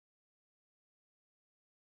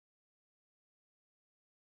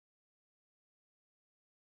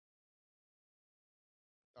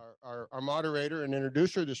Our moderator and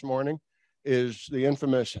introducer this morning is the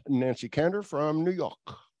infamous Nancy Kander from New York.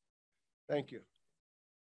 Thank you.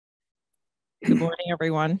 Good morning,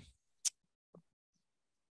 everyone.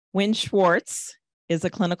 Wynn Schwartz is a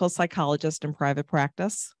clinical psychologist in private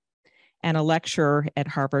practice and a lecturer at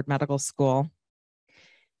Harvard Medical School.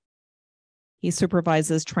 He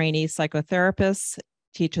supervises trainee psychotherapists,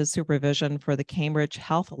 teaches supervision for the Cambridge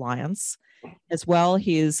Health Alliance. As well,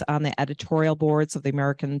 he's on the editorial boards of the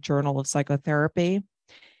American Journal of Psychotherapy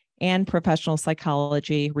and Professional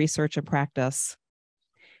Psychology Research and Practice.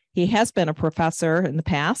 He has been a professor in the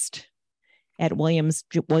past at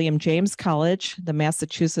William James College, the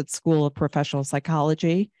Massachusetts School of Professional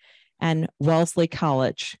Psychology, and Wellesley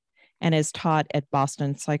College, and has taught at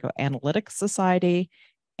Boston Psychoanalytic Society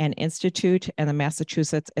and Institute and the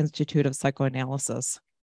Massachusetts Institute of Psychoanalysis.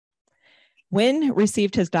 Wynn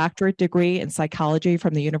received his doctorate degree in psychology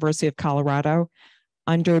from the University of Colorado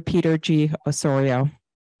under Peter G. Ossorio.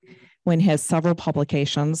 Wynn has several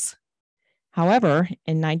publications. However,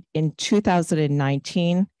 in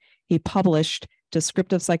 2019, he published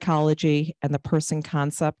Descriptive Psychology and the Person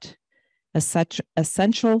Concept,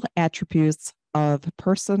 Essential Attributes of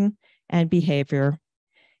Person and Behavior.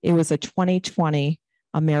 It was a 2020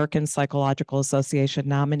 American Psychological Association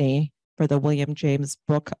nominee for the William James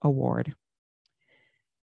Book Award.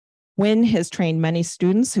 Wynn has trained many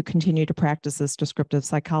students who continue to practice as descriptive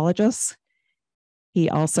psychologists. He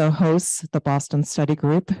also hosts the Boston Study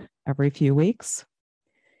Group every few weeks.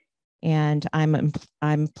 And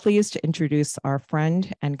I'm pleased to introduce our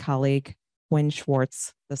friend and colleague, Wynn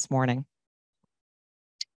Schwartz, this morning.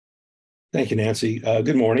 Thank you, Nancy.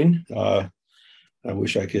 Good morning. I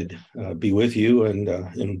wish I could be with you and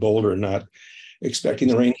in Boulder, not expecting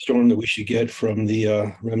the rainstorm that we should get from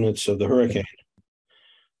the remnants of the hurricane.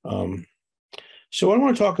 So what I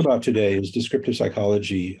want to talk about today is descriptive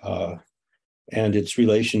psychology and its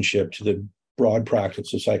relationship to the broad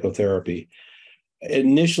practice of psychotherapy.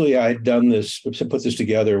 Initially, I had done this, put this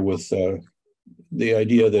together with the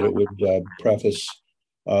idea that it would preface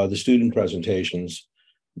the student presentations,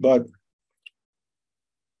 but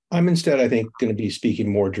I'm instead, I think, going to be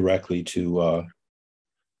speaking more directly to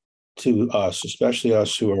us, especially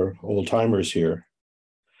us who are old timers here.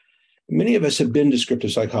 Many of us have been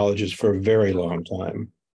descriptive psychologists for a very long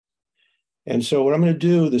time. And so what I'm going to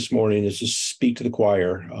do this morning is just speak to the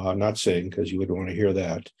choir, not sing, because you wouldn't want to hear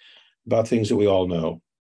that, about things that we all know.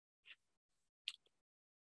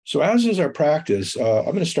 So as is our practice, I'm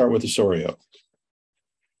going to start with Ossorio.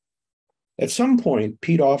 At some point,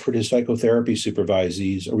 Pete offered his psychotherapy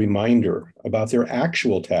supervisees a reminder about their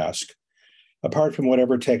actual task, apart from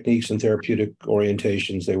whatever techniques and therapeutic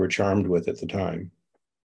orientations they were charmed with at the time.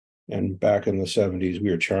 And back in the 70s, we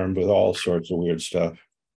were charmed with all sorts of weird stuff.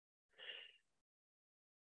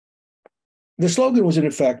 The slogan was, in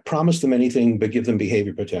effect, promise them anything but give them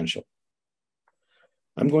behavior potential.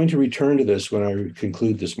 I'm going to return to this when I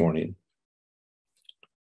conclude this morning.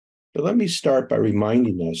 But let me start by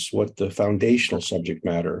reminding us what the foundational subject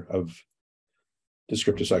matter of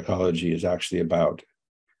descriptive psychology is actually about.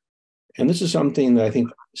 And this is something that I think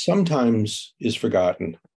sometimes is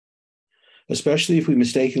forgotten, especially if we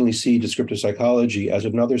mistakenly see descriptive psychology as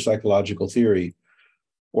another psychological theory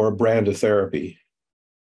or a brand of therapy.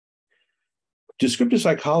 Descriptive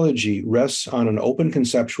psychology rests on an open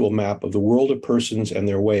conceptual map of the world of persons and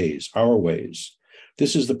their ways, our ways.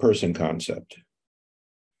 This is the person concept.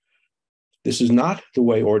 This is not the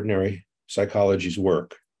way ordinary psychologies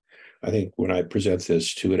work. I think when I present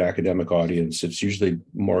this to an academic audience, it's usually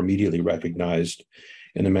more immediately recognized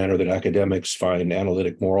in the manner that academics find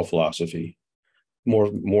analytic moral philosophy,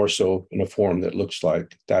 more so in a form that looks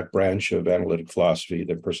like that branch of analytic philosophy,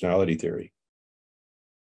 the personality theory.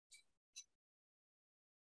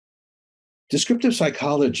 Descriptive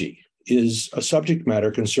psychology is a subject matter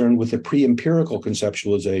concerned with the pre-empirical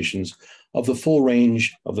conceptualizations of the full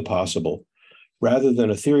range of the possible, rather than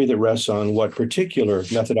a theory that rests on what particular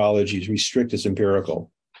methodologies restrict as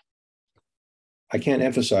empirical. I can't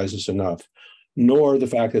emphasize this enough, nor the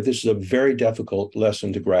fact that this is a very difficult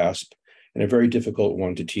lesson to grasp and a very difficult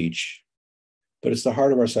one to teach. But it's the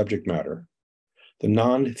heart of our subject matter, the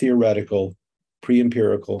non-theoretical,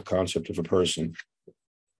 pre-empirical concept of a person.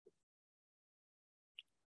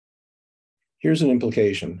 Here's an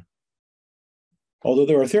implication. Although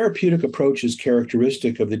there are therapeutic approaches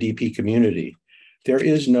characteristic of the DP community, there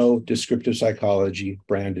is no descriptive psychology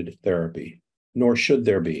branded therapy, nor should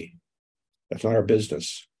there be. That's not our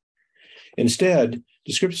business. Instead,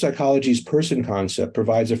 descriptive psychology's person concept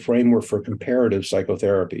provides a framework for comparative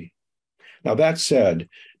psychotherapy. Now, that said,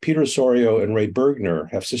 Peter Ossorio and Ray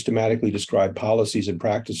Bergner have systematically described policies and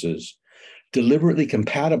practices deliberately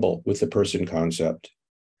compatible with the person concept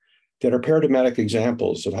that are paradigmatic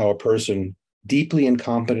examples of how a person deeply and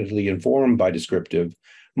competently informed by descriptive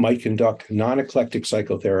might conduct non-eclectic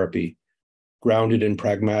psychotherapy grounded in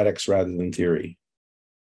pragmatics rather than theory.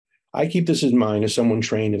 I keep this in mind as someone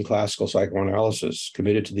trained in classical psychoanalysis,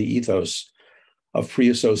 committed to the ethos of free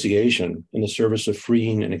association in the service of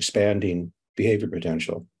freeing and expanding behavior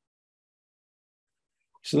potential.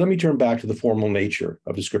 So let me turn back to the formal nature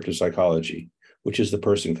of descriptive psychology, which is the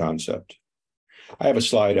person concept. I have a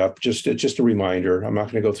slide up, just a reminder. I'm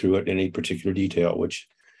not going to go through it in any particular detail,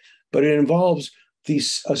 but it involves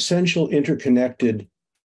these essential interconnected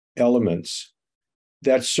elements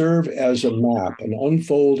that serve as a map, an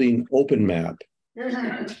unfolding open map,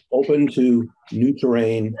 open to new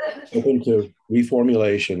terrain, open to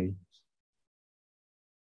reformulation.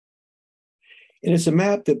 And it's a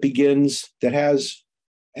map that has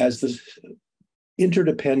as the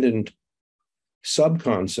interdependent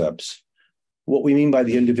subconcepts what we mean by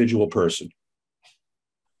the individual person.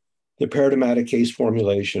 The paradigmatic case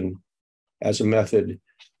formulation as a method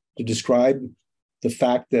to describe the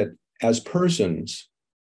fact that as persons,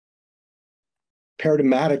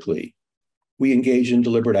 paradigmatically, we engage in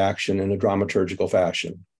deliberate action in a dramaturgical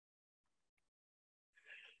fashion.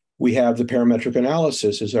 We have the parametric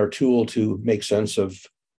analysis as our tool to make sense of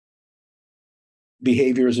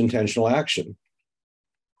behavior as intentional action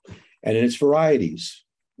and in its varieties: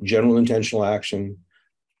 general intentional action,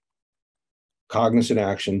 cognizant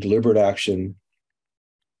action, deliberate action,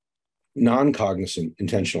 non-cognizant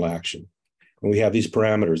intentional action. And we have these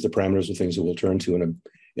parameters. The parameters are things that we'll turn to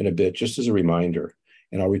in a bit, just as a reminder,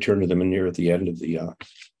 and I'll return to them near at the end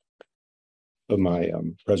of my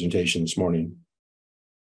presentation this morning.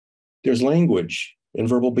 There's language and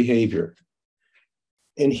verbal behavior.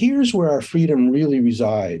 And here's where our freedom really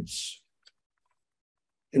resides.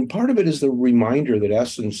 And part of it is the reminder that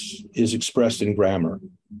essence is expressed in grammar,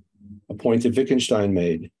 a point that Wittgenstein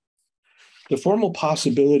made. The formal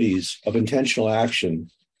possibilities of intentional action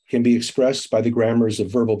can be expressed by the grammars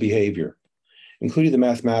of verbal behavior, including the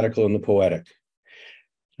mathematical and the poetic.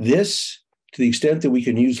 This, to the extent that we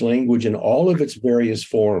can use language in all of its various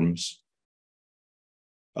forms,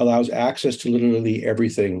 allows access to literally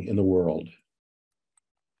everything in the world.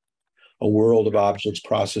 A world of objects,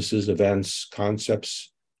 processes, events,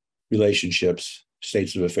 concepts, relationships,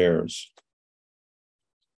 states of affairs.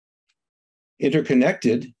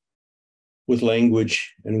 Interconnected with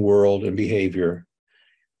language and world and behavior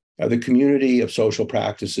are the community of social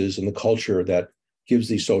practices and the culture that gives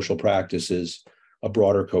these social practices a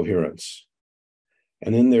broader coherence.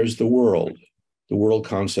 And then there's the world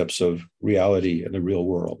concepts of reality and the real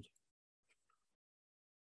world.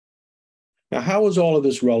 Now, how is all of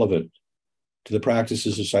this relevant to the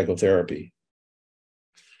practices of psychotherapy?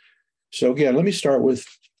 So again, let me start with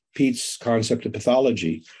Pete's concept of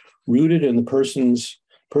pathology, rooted in the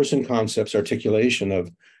person concept's articulation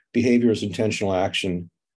of behavior as intentional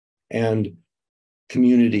action and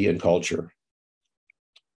community and culture.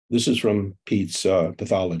 This is from Pete's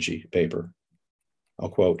pathology paper. I'll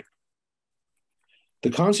quote: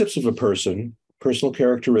 "The concepts of a person, personal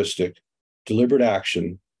characteristic, deliberate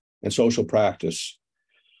action, and social practice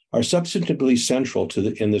are substantively central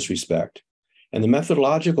in this respect, and the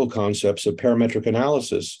methodological concepts of parametric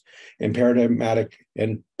analysis and paradigmatic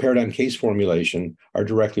and paradigm case formulation are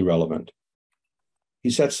directly relevant." He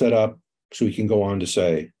sets that up so he can go on to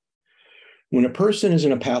say, when a person is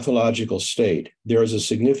in a pathological state, there is a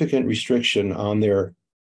significant restriction on their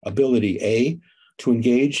ability, A, to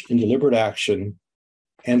engage in deliberate action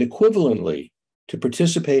and equivalently to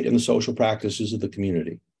participate in the social practices of the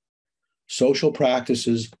community. Social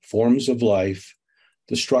practices, forms of life,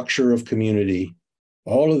 the structure of community,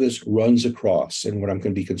 all of this runs across. And what I'm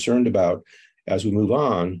going to be concerned about as we move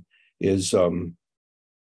on is the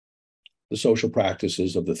social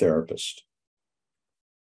practices of the therapist.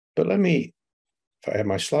 But let me, if I have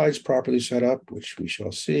my slides properly set up, which we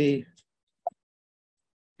shall see.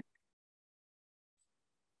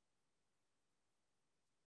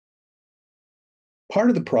 Part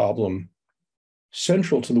of the problem,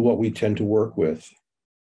 central to what we tend to work with,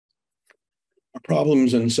 are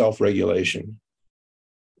problems in self-regulation.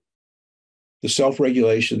 The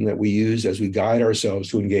self-regulation that we use as we guide ourselves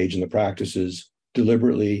to engage in the practices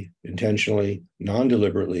deliberately, intentionally,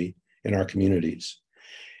 non-deliberately in our communities.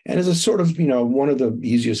 And as a sort of, one of the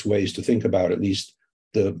easiest ways to think about at least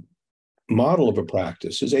the model of a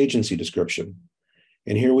practice is agency description.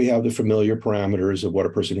 And here we have the familiar parameters of what a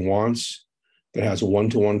person wants that has a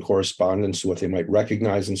one-to-one correspondence to what they might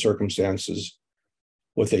recognize in circumstances,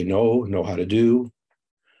 what they know how to do,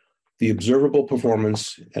 the observable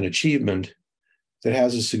performance and achievement that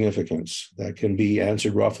has a significance that can be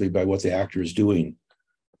answered roughly by what the actor is doing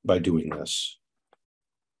by doing this.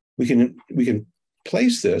 We can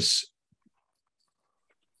place this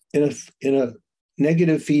in a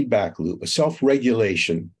negative feedback loop, a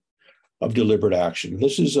self-regulation of deliberate action.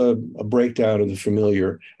 This is a breakdown of the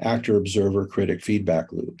familiar actor-observer-critic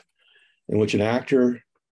feedback loop, in which an actor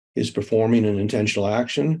is performing an intentional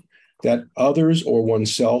action that others or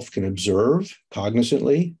oneself can observe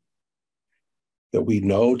cognizantly, that we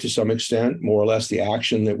know to some extent, more or less, the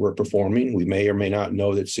action that we're performing. We may or may not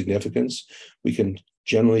know its significance. We can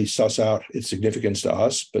generally suss out its significance to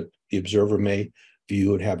us, but the observer may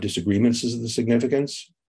view and have disagreements as to the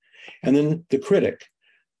significance. And then the critic,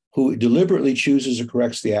 who deliberately chooses or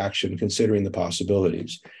corrects the action, considering the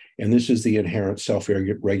possibilities. And this is the inherent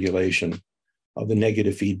self-regulation of the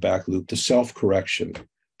negative feedback loop, the self-correction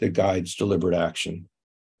that guides deliberate action.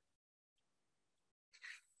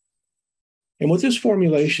 And what this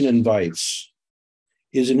formulation invites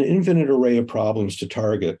is an infinite array of problems to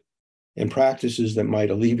target and practices that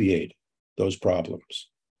might alleviate those problems.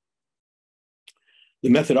 The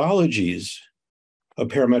methodologies of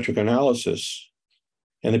parametric analysis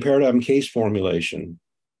and the paradigm case formulation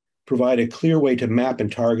provide a clear way to map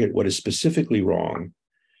and target what is specifically wrong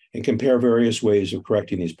and compare various ways of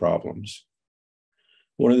correcting these problems.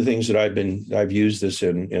 One of the things that I've used this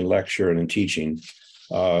in lecture and in teaching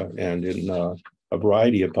and in a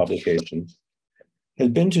variety of publications has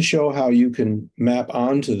been to show how you can map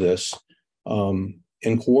onto this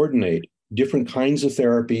and coordinate different kinds of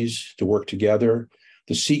therapies to work together,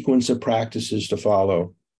 the sequence of practices to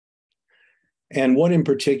follow, and what in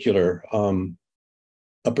particular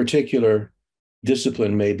a particular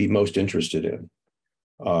discipline may be most interested in.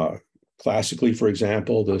 Classically, for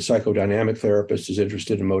example, the psychodynamic therapist is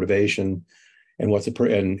interested in motivation and what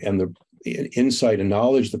the insight and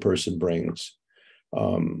knowledge the person brings,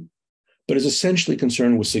 but is essentially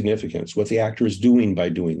concerned with significance, what the actor is doing by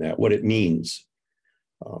doing that, what it means.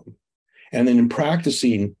 And then in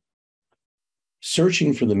practicing,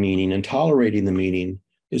 searching for the meaning and tolerating the meaning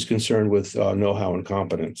is concerned with know-how and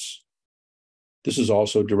competence. This is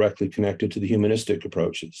also directly connected to the humanistic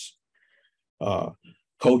approaches.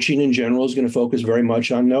 Coaching in general is going to focus very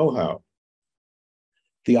much on know-how.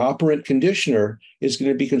 The operant conditioner is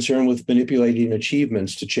going to be concerned with manipulating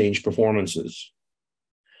achievements to change performances.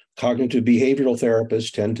 Cognitive behavioral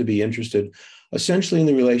therapists tend to be interested essentially in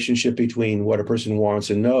the relationship between what a person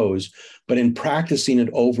wants and knows, but in practicing it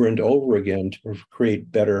over and over again to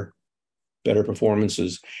create better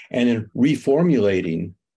performances, and in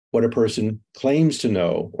reformulating what a person claims to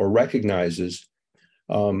know or recognizes,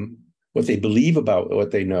 what they believe about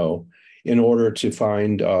what they know, in order to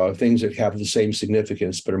find things that have the same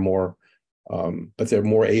significance but are more, but they're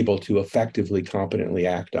more able to effectively, competently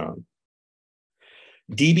act on.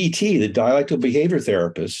 DBT, the dialectical behavior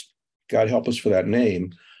therapist, God help us for that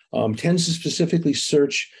name, tends to specifically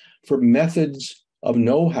search for methods of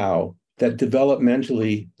know-how that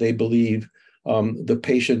developmentally they believe the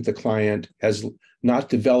patient, the client, has not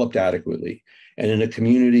developed adequately. And in a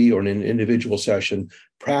community or in an individual session,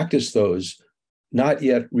 practice those not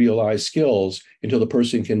yet realized skills until the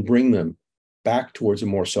person can bring them back towards a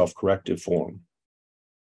more self-corrective form.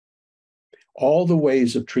 All the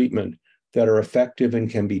ways of treatment that are effective and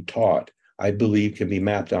can be taught, I believe, can be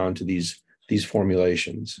mapped onto these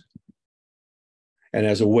formulations, and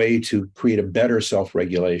as a way to create a better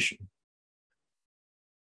self-regulation.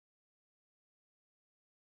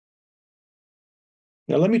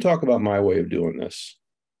 Now, let me talk about my way of doing this.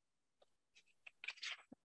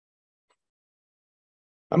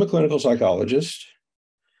 I'm a clinical psychologist.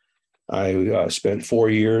 I spent 4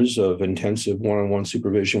 years of intensive one-on-one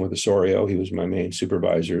supervision with Ossorio. He was my main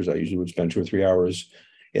supervisor. I usually would spend 2 or 3 hours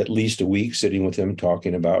at least a week sitting with him,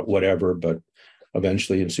 talking about whatever, but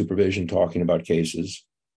eventually in supervision, talking about cases.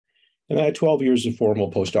 And I had 12 years of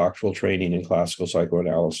formal postdoctoral training in classical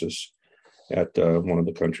psychoanalysis at one of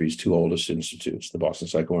the country's 2 oldest institutes, the Boston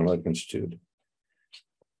Psychoanalytic Institute.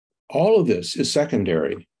 All of this is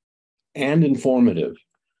secondary and informative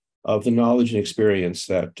of the knowledge and experience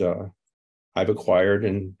that I've acquired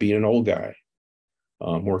in being an old guy,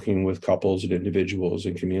 working with couples and individuals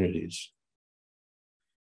and communities.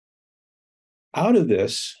 Out of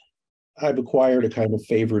this, I've acquired a kind of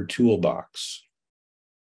favored toolbox.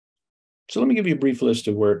 So let me give you a brief list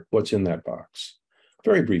of what's in that box.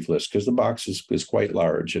 Very brief list, because the box is quite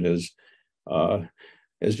large. And as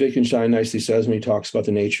Wittgenstein nicely says when he talks about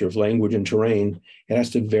the nature of language and terrain, it has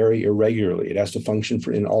to vary irregularly. It has to function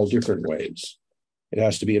in all different ways. It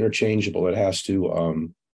has to be interchangeable. It has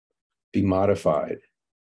to be modified.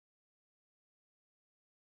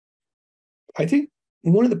 I think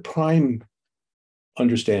one of the prime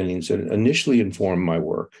understandings that initially informed my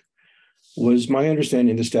work was my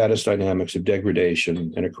understanding of the status dynamics of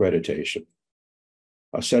degradation and accreditation,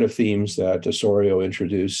 a set of themes that Ossorio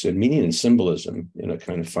introduced, and meaning and symbolism in a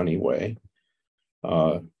kind of funny way.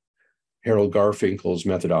 Harold Garfinkel's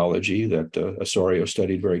methodology that Ossorio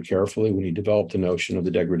studied very carefully when he developed the notion of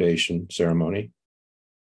the degradation ceremony.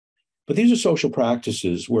 But these are social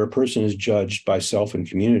practices where a person is judged by self and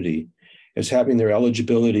community as having their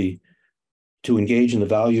eligibility to engage in the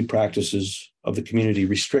valued practices of the community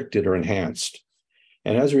restricted or enhanced.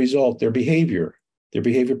 And as a result, their behavior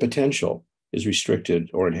potential is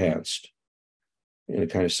restricted or enhanced. In a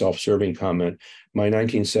kind of self-serving comment, my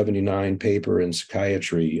 1979 paper in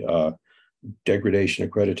psychiatry, Degradation,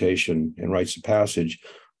 Accreditation, and Rites of Passage,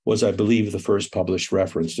 was, I believe, the first published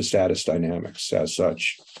reference to status dynamics as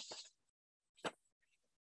such.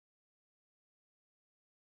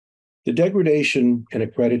 The degradation and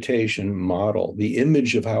accreditation model, the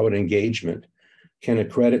image of how an engagement can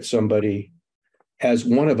accredit somebody as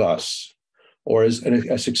one of us, or as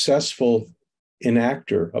a successful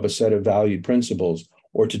enactor of a set of valued principles,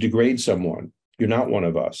 or to degrade someone. You're not one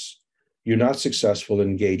of us. You're not successful in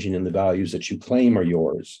engaging in the values that you claim are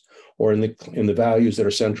yours, or in the values that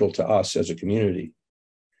are central to us as a community.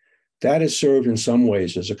 That has served in some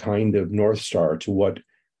ways as a kind of North Star to what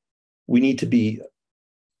we need to be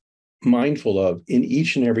mindful of in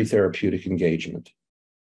each and every therapeutic engagement.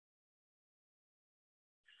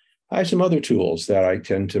 I have some other tools that I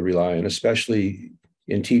tend to rely on, especially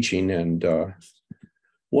in teaching, and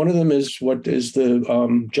one of them is what is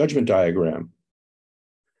the judgment diagram.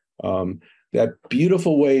 That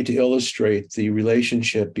beautiful way to illustrate the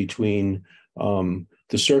relationship between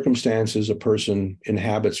the circumstances a person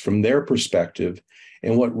inhabits from their perspective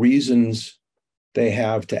and what reasons they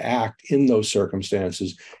have to act in those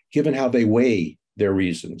circumstances, given how they weigh their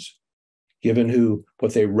reasons, given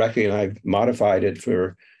what they reckon. I've modified it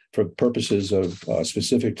for purposes of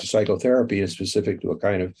specific to psychotherapy and specific to a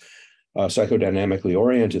kind of psychodynamically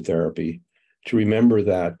oriented therapy, to remember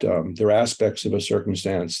that there are aspects of a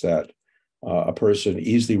circumstance that a person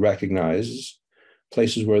easily recognizes,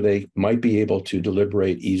 places where they might be able to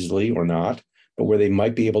deliberate easily or not, but where they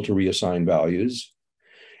might be able to reassign values.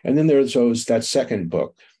 And then there's that second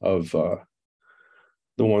book of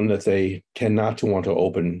the one that they tend not to want to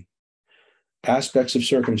open, aspects of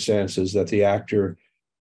circumstances that the actor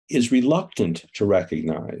is reluctant to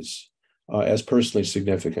recognize as personally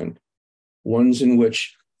significant, ones in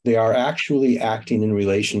which they are actually acting in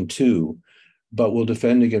relation to, but will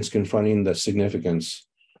defend against confronting the significance,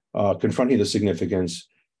 and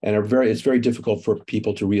it's very difficult for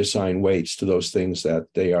people to reassign weights to those things that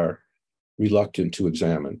they are reluctant to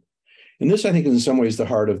examine. And this, I think, is in some ways the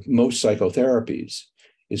heart of most psychotherapies,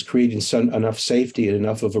 is creating enough safety and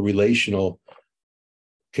enough of a relational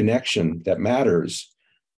connection that matters,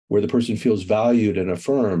 where the person feels valued and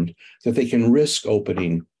affirmed, that they can risk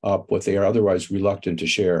opening up what they are otherwise reluctant to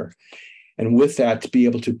share. And with that, to be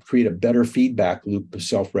able to create a better feedback loop of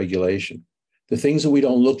self-regulation. The things that we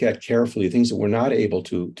don't look at carefully, things that we're not able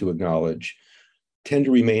to acknowledge, tend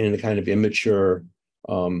to remain in a kind of immature,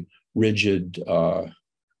 rigid,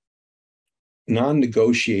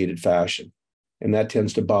 non-negotiated fashion. And that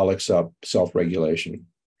tends to bollocks up self-regulation.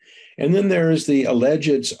 And then there is the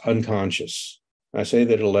alleged unconscious. I say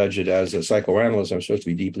that alleged as a psychoanalyst, I'm supposed to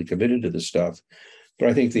be deeply committed to this stuff, but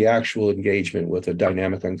I think the actual engagement with a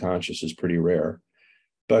dynamic unconscious is pretty rare.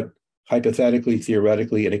 But hypothetically,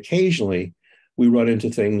 theoretically, and occasionally, we run into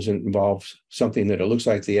things that involve something that it looks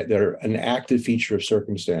like they're an active feature of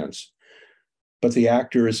circumstance, but the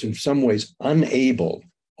actor is in some ways unable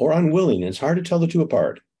or unwilling, and it's hard to tell the two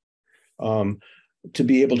apart, to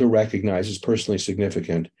be able to recognize as personally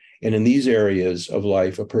significant. And in these areas of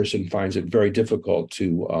life, a person finds it very difficult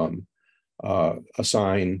to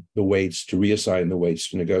assign the weights, to reassign the weights,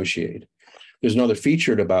 to negotiate. There's another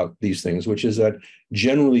feature about these things, which is that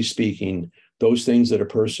generally speaking, those things that a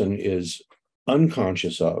person is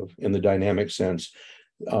unconscious of in the dynamic sense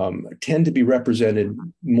tend to be represented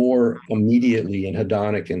more immediately in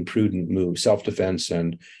hedonic and prudent moves, self-defense,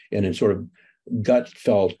 and in sort of gut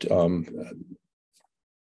felt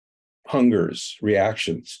hungers,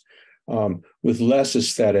 reactions, with less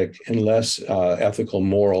aesthetic and less ethical,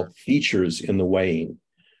 moral features in the weighing,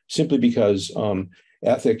 simply because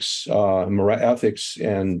ethics and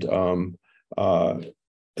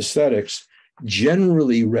aesthetics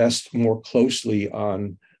generally rest more closely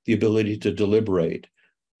on the ability to deliberate,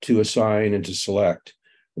 to assign and to select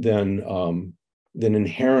than than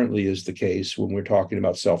inherently is the case when we're talking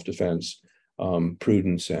about self-defense,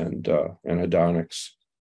 prudence, and hedonics.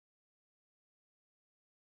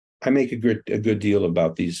 I make a good deal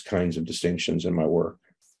about these kinds of distinctions in my work.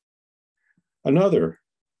 Another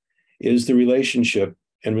is the relationship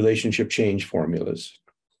and relationship change formulas.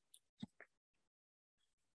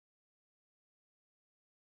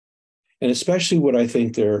 And especially what I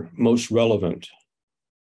think they're most relevant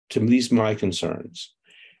to at least my concerns.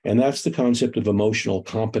 And that's the concept of emotional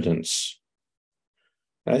competence.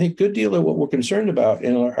 And I think a good deal of what we're concerned about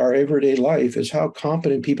in our everyday life is how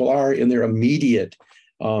competent people are in their immediate,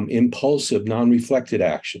 impulsive, non-reflected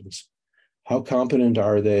actions. How competent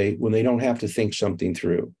are they when they don't have to think something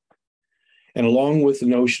through? And along with the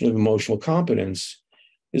notion of emotional competence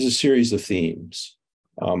is a series of themes.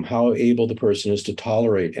 How able the person is to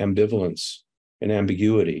tolerate ambivalence and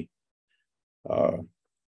ambiguity. The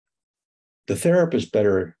therapist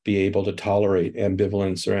better be able to tolerate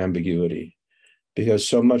ambivalence or ambiguity, because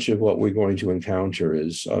so much of what we're going to encounter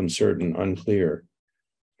is uncertain, unclear,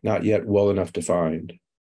 not yet well enough defined.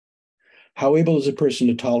 How able is a person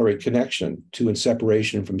to tolerate connection to and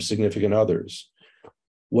separation from significant others?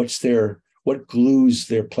 What glues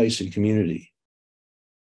their place in community?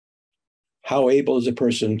 How able is a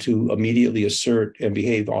person to immediately assert and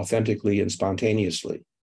behave authentically and spontaneously?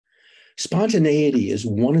 Spontaneity is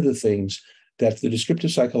one of the things that the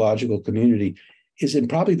descriptive psychological community is in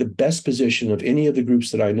probably the best position of any of the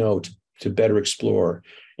groups that I know to better explore.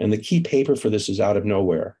 And the key paper for this is Out of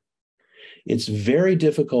Nowhere. It's very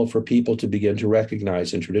difficult for people to begin to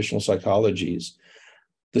recognize in traditional psychologies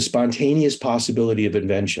the spontaneous possibility of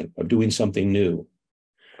invention, of doing something new.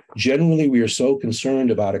 Generally, we are so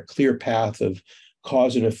concerned about a clear path of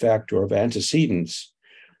cause and effect or of antecedents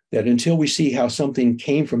that until we see how something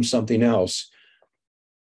came from something else,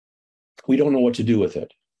 we don't know what to do with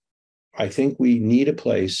it. I think we need a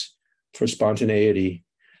place for spontaneity,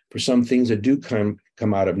 for some things that do come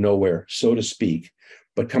out of nowhere, so to speak,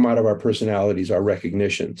 but come out of our personalities, our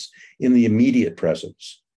recognitions, in the immediate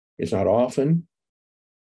presence. It's not often,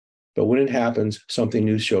 but when it happens, something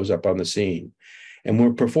new shows up on the scene. And when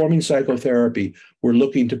we're performing psychotherapy, we're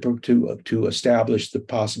looking to establish the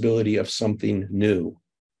possibility of something new,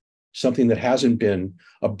 something that hasn't been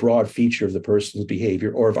a broad feature of the person's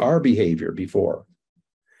behavior or of our behavior before.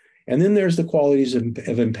 And then there's the qualities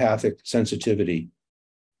of empathic sensitivity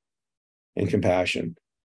and compassion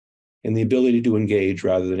and the ability to engage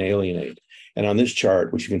rather than alienate. And on this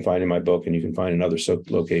chart, which you can find in my book and you can find in other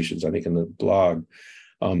locations, I think in the blog,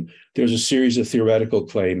 there's a series of theoretical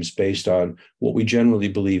claims based on what we generally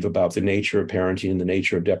believe about the nature of parenting and the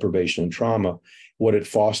nature of deprivation and trauma, what it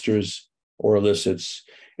fosters or elicits,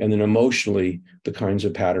 and then emotionally, the kinds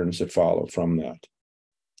of patterns that follow from that.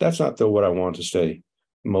 That's not, though, what I want to stay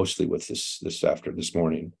mostly with this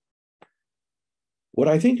morning. What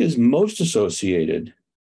I think is most associated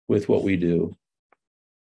with what we do,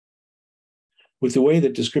 with the way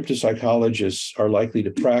that descriptive psychologists are likely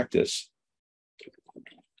to practice,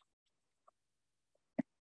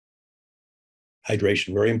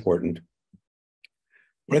 hydration, very important.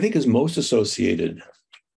 What I think is most associated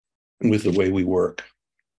with the way we work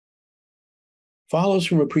follows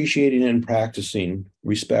from appreciating and practicing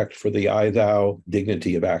respect for the I-thou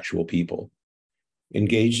dignity of actual people,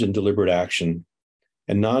 engaged in deliberate action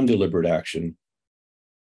and non-deliberate action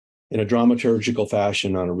in a dramaturgical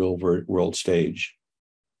fashion on a real world stage.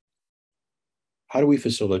 How do we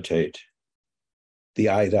facilitate the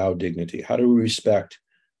I-thou dignity? How do we respect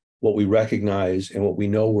what we recognize and what we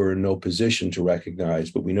know we're in no position to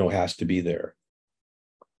recognize, but we know has to be there?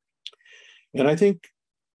 And I think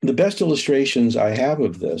the best illustrations I have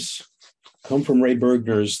of this come from Ray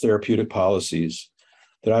Bergner's therapeutic policies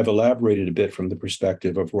that I've elaborated a bit from the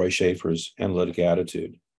perspective of Roy Schaefer's analytic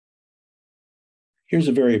attitude. Here's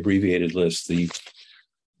a very abbreviated list. The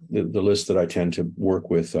list that I tend to work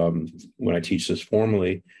with when I teach this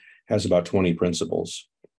formally has about 20 principles.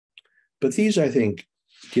 But these, I think,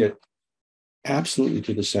 get absolutely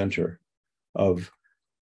to the center of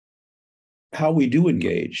how we do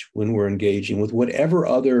engage when we're engaging with whatever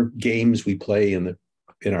other games we play in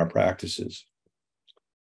our practices.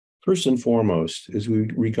 First and foremost is we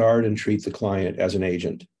regard and treat the client as an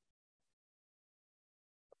agent,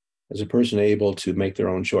 as a person able to make their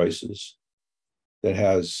own choices, that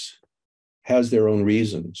has their own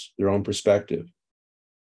reasons, their own perspective,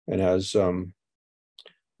 and as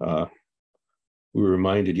we were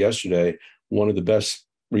reminded yesterday, one of the best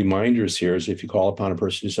reminders here is if you call upon a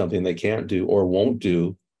person to do something they can't do or won't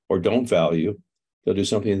do or don't value, they'll do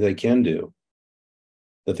something that they can do,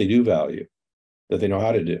 that they do value, that they know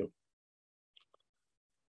how to do.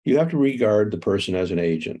 You have to regard the person as an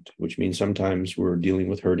agent, which means sometimes we're dealing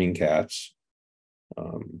with herding cats.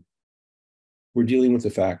 We're dealing with the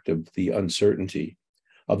fact of the uncertainty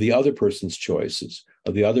of the other person's choices,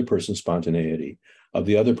 of the other person's spontaneity, of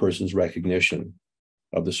the other person's recognition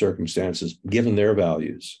of the circumstances given their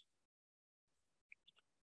values.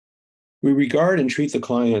 We regard and treat the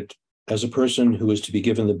client as a person who is to be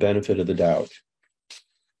given the benefit of the doubt.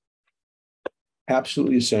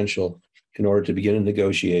 Absolutely essential in order to begin a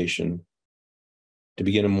negotiation, to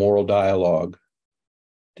begin a moral dialogue,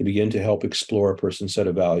 to begin to help explore a person's set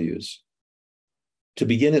of values, to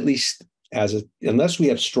begin at least unless we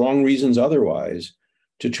have strong reasons otherwise,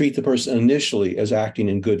 to treat the person initially as acting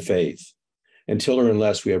in good faith, until or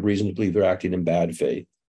unless we have reason to believe they're acting in bad faith.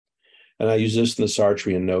 And I use this in the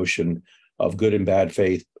Sartrean notion of good and bad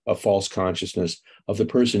faith, of false consciousness, of the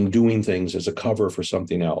person doing things as a cover for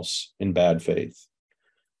something else in bad faith.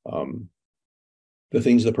 The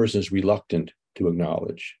things the person is reluctant to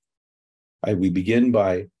acknowledge. We begin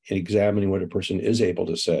by examining what a person is able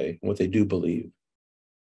to say and what they do believe.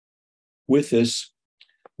 With this,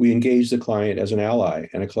 we engage the client as an ally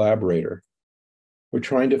and a collaborator. We're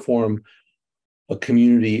trying to form a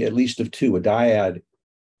community, at least of two, a dyad,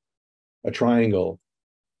 a triangle,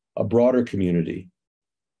 a broader community,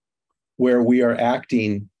 where we are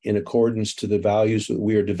acting in accordance to the values that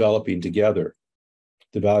we are developing together,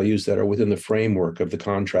 the values that are within the framework of the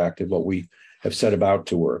contract of what we have set about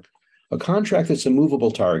to work. A contract that's a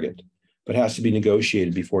movable target, but has to be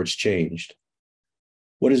negotiated before it's changed.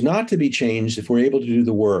 What is not to be changed, if we're able to do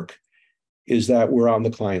the work, is that we're on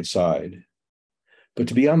the client side. But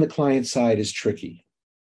to be on the client side is tricky,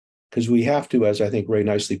 because we have to, as I think Ray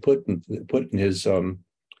nicely put in his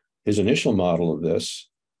initial model of this,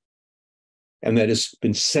 and that has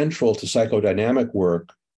been central to psychodynamic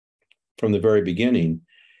work from the very beginning,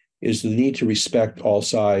 is the need to respect all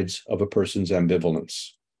sides of a person's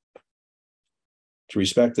ambivalence. To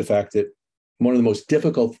respect the fact that one of the most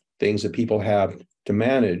difficult things that people have to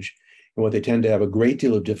manage, and what they tend to have a great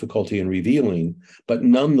deal of difficulty in revealing, but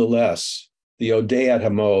nonetheless, the odei et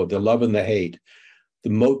hamo, the love and the hate,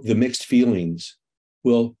 the mixed feelings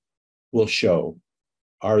will show,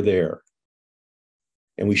 are there.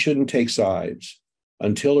 And we shouldn't take sides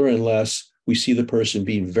until or unless we see the person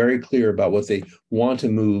being very clear about what they want to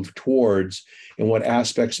move towards and what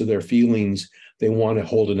aspects of their feelings they want to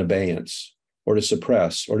hold in abeyance or to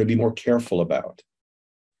suppress or to be more careful about.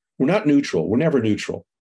 We're not neutral. We're never neutral.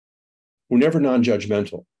 We're never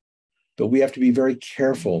non-judgmental, but we have to be very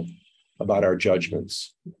careful about our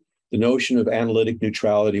judgments. The notion of analytic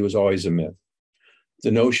neutrality was always a myth.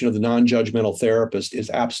 The notion of the non-judgmental therapist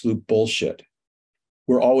is absolute bullshit.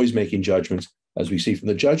 We're always making judgments. As we see from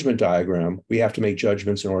the judgment diagram, we have to make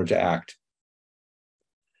judgments in order to act.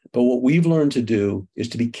 But what we've learned to do is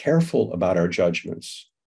to be careful about our judgments,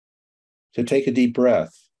 to take a deep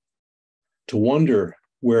breath, to wonder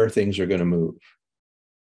where things are going to move.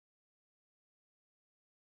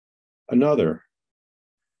 Another,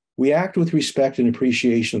 we act with respect and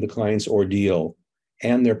appreciation of the client's ordeal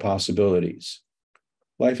and their possibilities.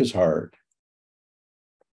 Life is hard.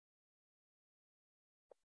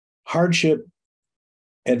 Hardship,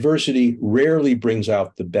 adversity rarely brings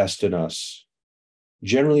out the best in us.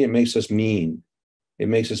 Generally, it makes us mean. It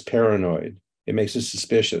makes us paranoid. It makes us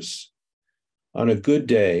suspicious. On a good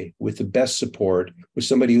day, with the best support, with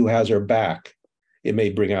somebody who has our back, it may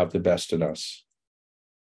bring out the best in us.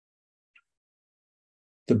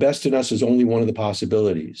 The best in us is only one of the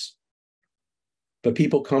possibilities. But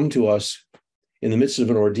people come to us in the midst of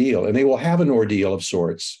an ordeal, and they will have an ordeal of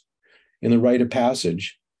sorts in the rite of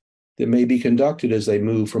passage that may be conducted as they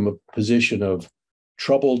move from a position of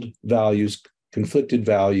troubled values, conflicted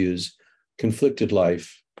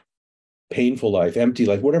life, painful life, empty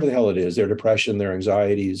life, whatever the hell it is, their depression, their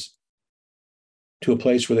anxieties, to a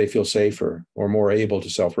place where they feel safer or more able to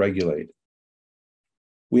self-regulate.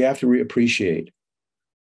 We have to appreciate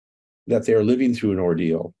that they're living through an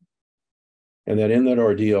ordeal, and that in that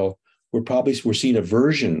ordeal, we're seeing a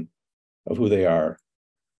version of who they are,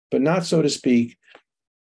 but not, so to speak,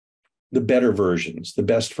 the better versions, the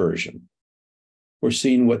best version. We're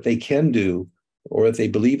seeing what they can do or what they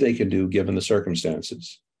believe they can do given the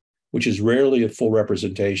circumstances, which is rarely a full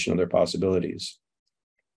representation of their possibilities.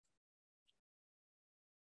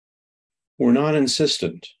 We're not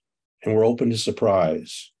insistent, and we're open to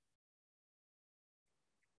surprise.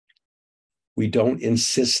 We don't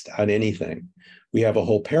insist on anything. We have a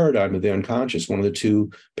whole paradigm of the unconscious, one of the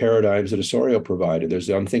two paradigms that Ossorio provided. There's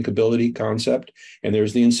the unthinkability concept, and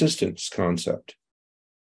there's the insistence concept.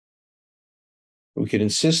 We can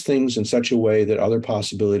insist things in such a way that other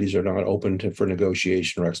possibilities are not open for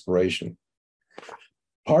negotiation or exploration.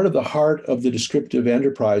 Part of the heart of the descriptive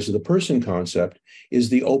enterprise of the person concept is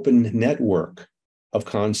the open network of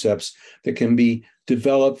concepts that can be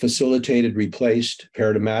developed, facilitated, replaced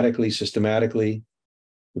paradigmatically, systematically.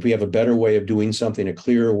 If we have a better way of doing something, a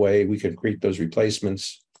clearer way, we can create those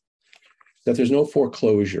replacements. That there's no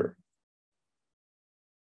foreclosure.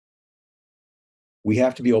 We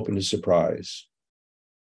have to be open to surprise.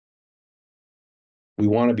 We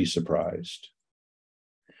want to be surprised.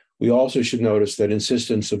 We also should notice that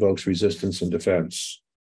insistence evokes resistance and defense.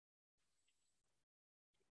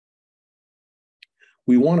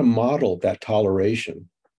 We want to model that toleration.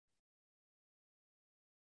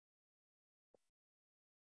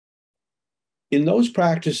 In those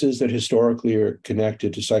practices that historically are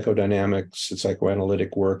connected to psychodynamics and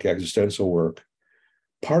psychoanalytic work, existential work,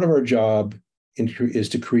 part of our job is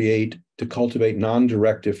to cultivate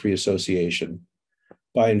non-directive free association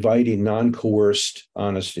by inviting non-coerced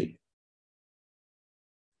honesty.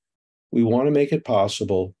 We want to make it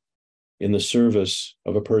possible in the service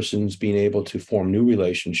of a person's being able to form new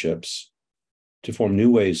relationships, to form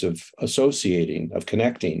new ways of associating, of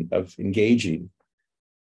connecting, of engaging.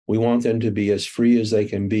 We want them to be as free as they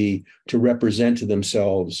can be to represent to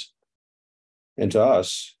themselves and to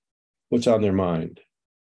us what's on their mind.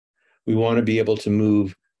 We want to be able to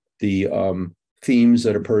move the themes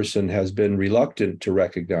that a person has been reluctant to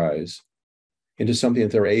recognize into something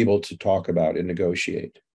that they're able to talk about and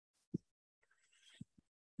negotiate.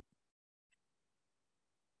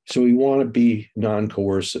 So we want to be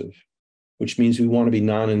non-coercive, which means we want to be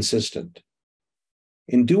non-insistent.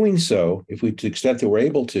 In doing so, if we, to the extent that we're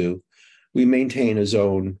able to, we maintain a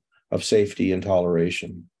zone of safety and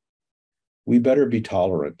toleration. We better be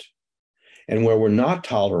tolerant. And where we're not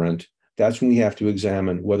tolerant, that's when we have to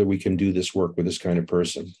examine whether we can do this work with this kind of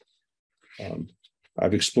person.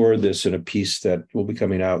 I've explored this in a piece that will be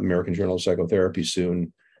coming out in the American Journal of Psychotherapy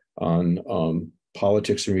soon on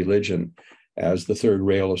politics and religion as the third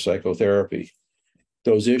rail of psychotherapy.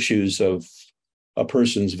 Those issues of a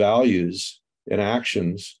person's values and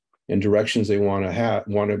actions and directions they want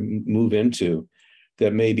to move into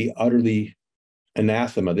that may be utterly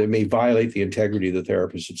anathema, that may violate the integrity of the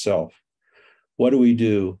therapist itself. What do we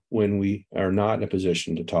do when we are not in a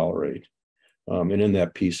position to tolerate? And in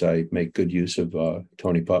that piece, I make good use of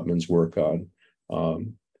Tony Putman's work on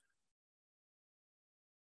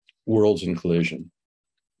worlds in collision.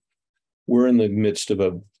 We're in the midst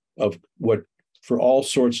of what, for all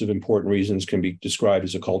sorts of important reasons, can be described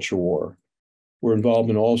as a culture war. We're involved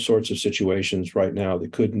in all sorts of situations right now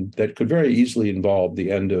that could very easily involve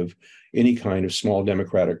the end of any kind of small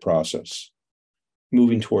democratic process,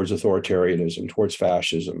 moving towards authoritarianism, towards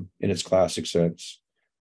fascism in its classic sense.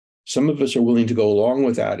 Some of us are willing to go along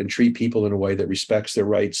with that and treat people in a way that respects their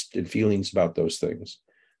rights and feelings about those things,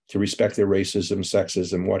 to respect their racism,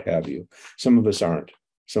 sexism, what have you. Some of us aren't.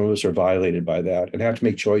 Some of us are violated by that and have to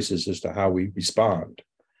make choices as to how we respond.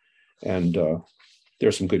 And there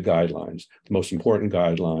are some good guidelines. The most important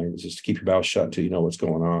guidelines is to keep your mouth shut until you know what's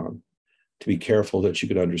going on, to be careful that you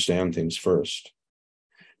can understand things first,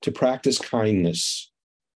 to practice kindness.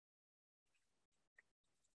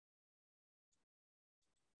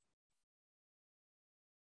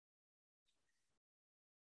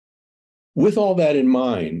 With all that in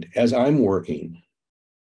mind, as I'm working,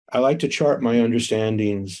 I like to chart my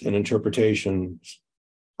understandings and interpretations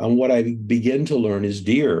on what I begin to learn is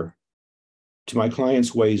dear to my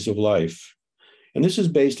clients' ways of life. And this is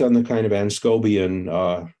based on the kind of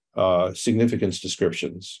Anscobian significance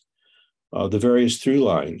descriptions, the various through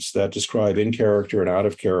lines that describe in character and out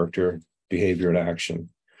of character behavior and action.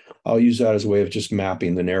 I'll use that as a way of just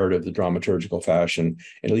mapping the narrative, the dramaturgical fashion.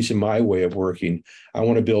 And at least in my way of working, I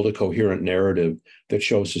want to build a coherent narrative that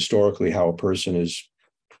shows historically how a person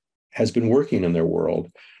has been working in their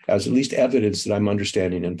world as at least evidence that I'm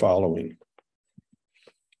understanding and following.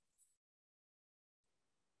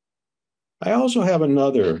 I also have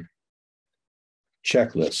another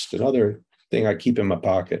checklist, another thing I keep in my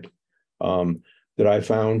pocket that I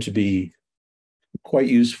found to be quite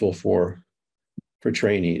useful for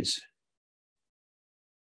trainees.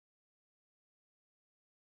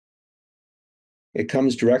 It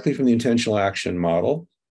comes directly from the intentional action model.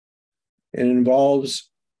 It involves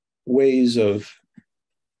ways of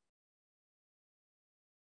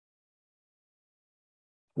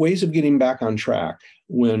getting back on track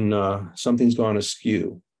when something's gone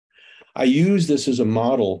askew. I use this as a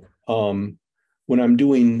model when I'm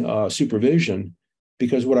doing supervision,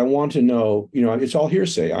 because what I want to know, it's all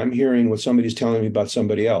hearsay. I'm hearing what somebody's telling me about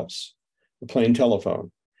somebody else, the plain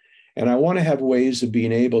telephone. And I want to have ways of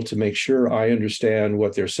being able to make sure I understand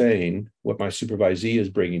what they're saying, what my supervisee is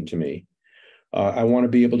bringing to me. I want to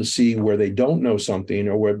be able to see where they don't know something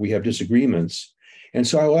or where we have disagreements. And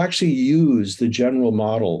so I will actually use the general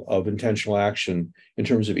model of intentional action in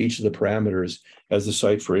terms of each of the parameters as the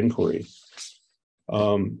site for inquiry.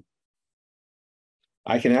 I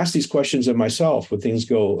can ask these questions of myself when things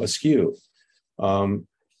go askew, or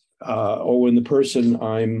when the person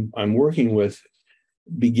I'm working with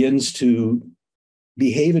begins to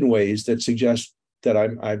behave in ways that suggest that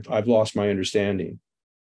I've lost my understanding.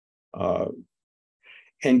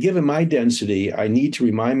 And given my density, I need to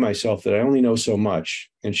remind myself that I only know so much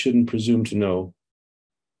and shouldn't presume to know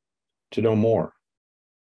more.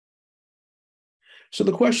 So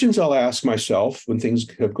the questions I'll ask myself when things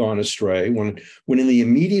have gone astray, when in the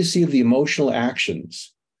immediacy of the emotional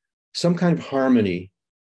actions, some kind of harmony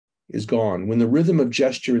is gone, when the rhythm of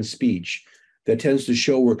gesture and speech that tends to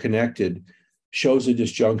show we're connected shows a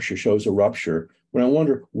disjuncture, shows a rupture, when I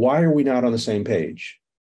wonder, why are we not on the same page?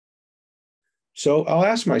 So I'll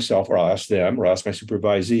ask myself, or I'll ask them, or I'll ask my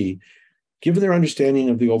supervisee, given their understanding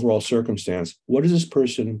of the overall circumstance, what does this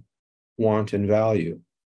person want and value?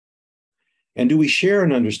 And do we share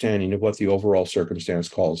an understanding of what the overall circumstance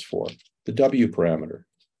calls for, the W parameter?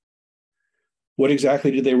 What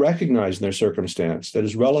exactly do they recognize in their circumstance that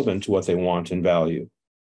is relevant to what they want and value?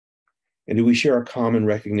 And do we share a common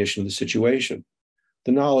recognition of the situation,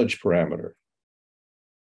 the knowledge parameter?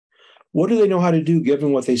 What do they know how to do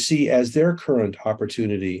given what they see as their current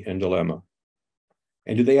opportunity and dilemma?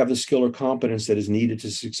 And do they have the skill or competence that is needed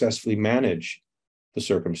to successfully manage the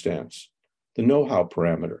circumstance, the know-how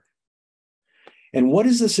parameter? And what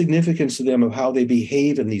is the significance to them of how they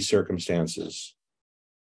behave in these circumstances?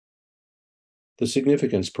 The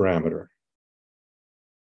significance parameter.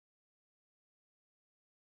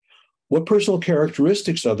 What personal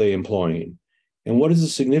characteristics are they employing? And what is the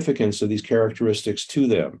significance of these characteristics to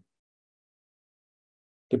them?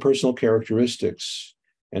 The personal characteristics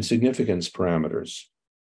and significance parameters.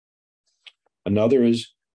 Another is,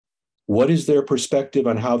 what is their perspective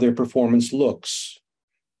on how their performance looks?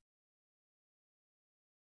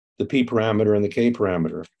 The P parameter and the K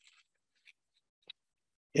parameter.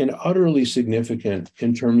 And utterly significant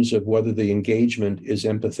in terms of whether the engagement is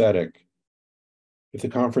empathetic, if the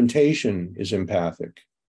confrontation is empathic,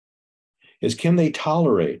 is can they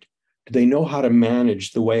tolerate? Do they know how to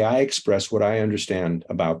manage the way I express what I understand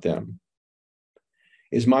about them?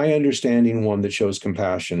 Is my understanding one that shows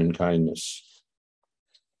compassion and kindness?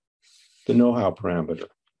 The know-how parameter.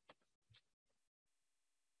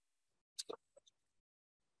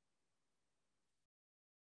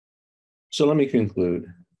 So let me conclude.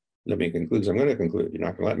 I'm going to conclude. You're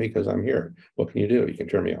not going to let me because I'm here. What can you do? You can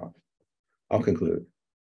turn me off. I'll conclude.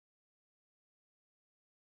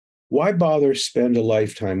 Why bother spend a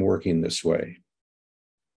lifetime working this way?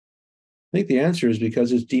 I think the answer is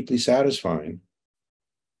because it's deeply satisfying.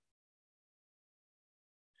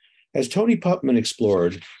 As Tony Putman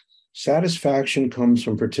explored, satisfaction comes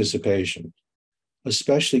from participation,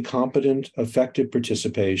 especially competent, effective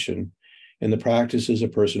participation in the practices a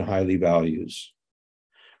person highly values.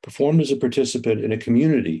 Performed as a participant in a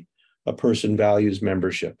community, a person values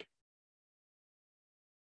membership.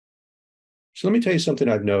 So let me tell you something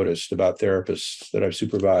I've noticed about therapists that I've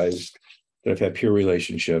supervised, that I've had peer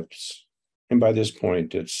relationships. And by this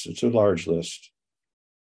point, it's a large list.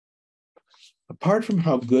 Apart from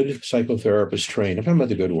how good psychotherapists train, I'm talking about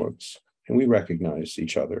the good ones, and we recognize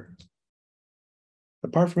each other.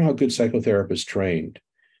 Apart from how good psychotherapists trained,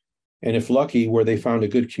 and if lucky, where they found a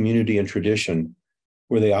good community and tradition,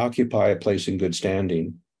 where they occupy a place in good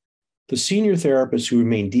standing, the senior therapists who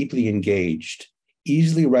remain deeply engaged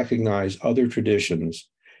easily recognize other traditions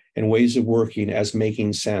and ways of working as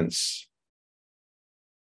making sense.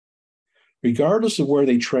 Regardless of where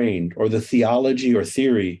they trained or the theology or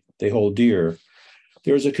theory they hold dear,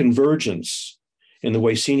 there is a convergence in the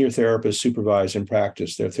way senior therapists supervise and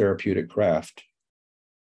practice their therapeutic craft.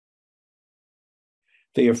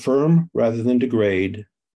 They affirm rather than degrade.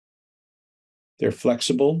 They're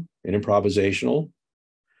flexible and improvisational.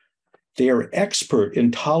 They are expert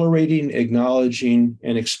in tolerating, acknowledging,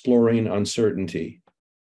 and exploring uncertainty.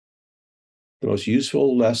 The most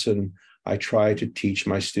useful lesson I try to teach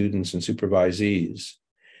my students and supervisees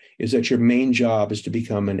is that your main job is to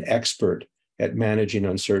become an expert at managing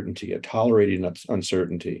uncertainty, at tolerating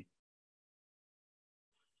uncertainty.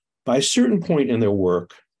 By a certain point in their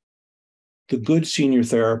work, the good senior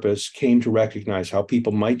therapists came to recognize how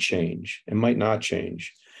people might change and might not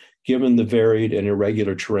change, given the varied and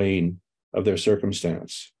irregular terrain of their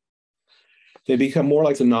circumstance. They become more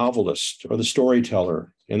like the novelist or the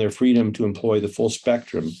storyteller and their freedom to employ the full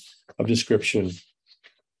spectrum of description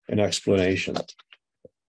and explanation.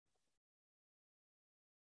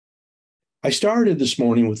 I started this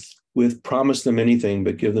morning with promise them anything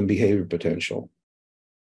but give them behavior potential.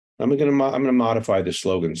 I'm going to modify the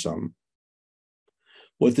slogan some.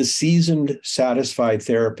 What the seasoned, satisfied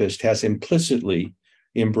therapist has implicitly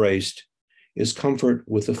embraced is comfort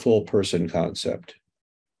with the full person concept.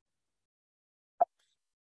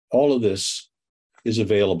 All of this is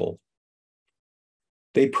available.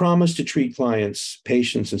 They promise to treat clients,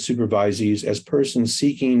 patients, and supervisees as persons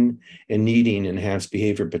seeking and needing enhanced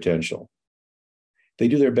behavior potential. They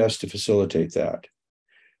do their best to facilitate that.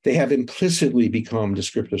 They have implicitly become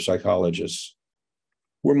descriptive psychologists.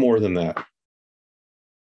 We're more than that.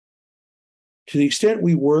 To the extent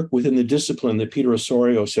we work within the discipline that Peter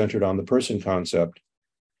Ossorio centered on the person concept,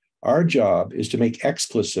 our job is to make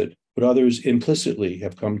explicit what others implicitly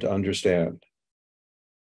have come to understand.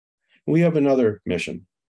 We have another mission,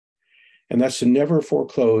 and that's to never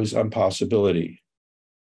foreclose on possibility.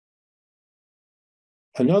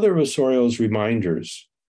 Another of Ossorio's reminders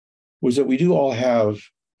was that we do all have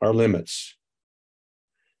our limits,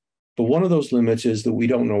 but one of those limits is that we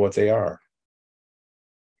don't know what they are.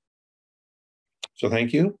 So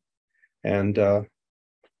thank you, and what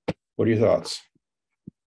are your thoughts?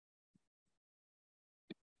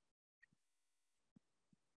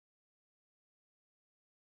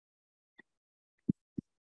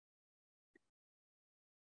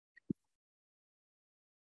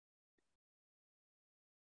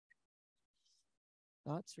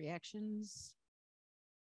 Thoughts, reactions?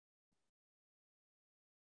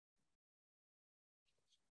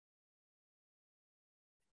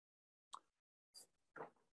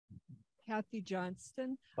 Kathy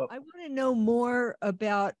Johnston. Oh. I want to know more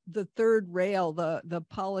about the third rail, the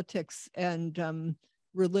politics and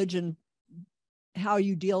religion, how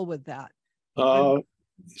you deal with that.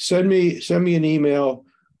 Send me an email.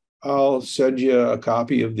 I'll send you a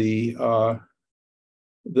copy of the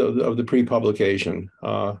pre-publication.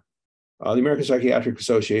 The American Psychiatric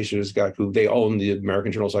Association has got, they own the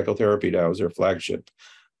American Journal of Psychotherapy now as their flagship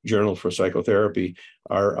journal for psychotherapy.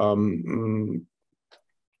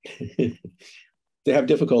 They have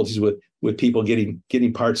difficulties with people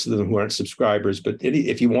getting parts of them who aren't subscribers. But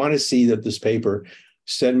if you want to see that this paper,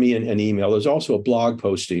 send me an email. There's also a blog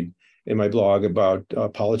posting in my blog about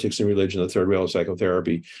politics and religion, the third rail of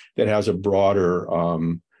psychotherapy, that has a broader,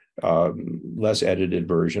 less edited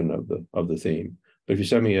version of the theme. But if you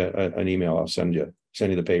send me an email, I'll send you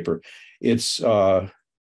the paper. It's and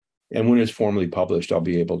when it's formally published, I'll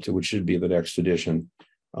be able to, which should be the next edition.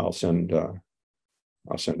 I'll send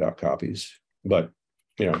out copies. But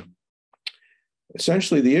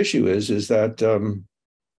essentially the issue is that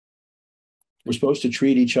we're supposed to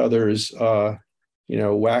treat each other as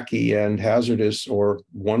wacky and hazardous or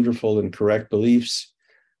wonderful and correct beliefs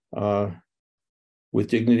with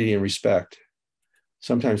dignity and respect.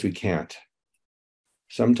 Sometimes we can't.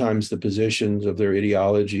 Sometimes the positions of their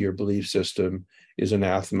ideology or belief system is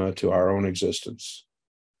anathema to our own existence.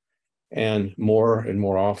 And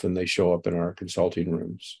more often they show up in our consulting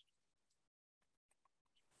rooms.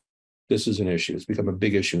 This is an issue. It's become a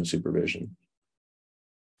big issue in supervision.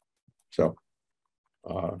 So.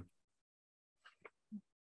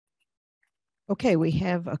 Okay, we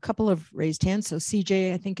have a couple of raised hands. So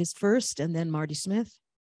CJ, I think, is first, and then Marty Smith.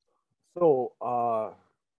 So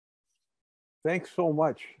thanks so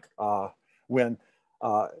much, Wynn.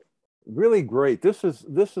 Really great. This is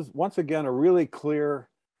once again a really clear,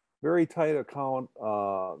 very tight account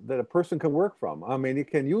that a person can work from. I mean, you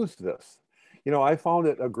can use this. I found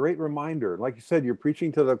it a great reminder. Like you said, you're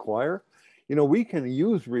preaching to the choir. We can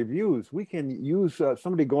use reviews. We can use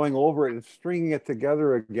somebody going over it and stringing it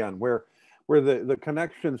together again, where the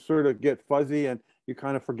connections sort of get fuzzy and you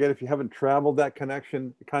kind of forget if you haven't traveled that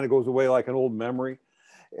connection. It kind of goes away like an old memory.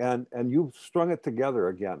 And you strung it together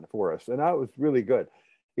again for us. And that was really good.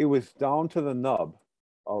 It was down to the nub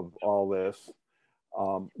of all this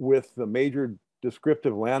with the major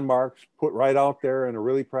descriptive landmarks put right out there in a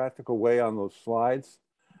really practical way on those slides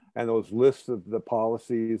and those lists of the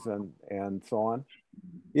policies and so on.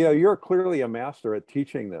 You're clearly a master at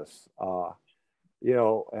teaching this,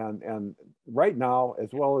 and right now, as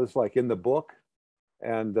well as like in the book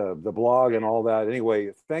and the blog and all that. Anyway,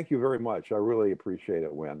 thank you very much. I really appreciate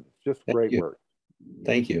it, Wynn. It's just great work.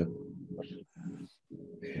 Thank you.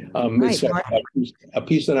 Right, it's a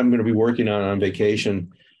piece that I'm going to be working on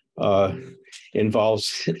vacation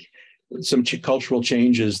involves some cultural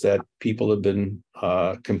changes that people have been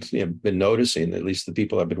noticing, at least the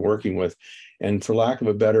people I've been working with. And for lack of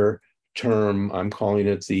a better term, I'm calling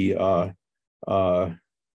it the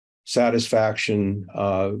satisfaction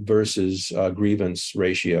versus grievance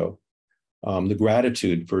ratio, the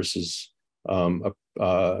gratitude versus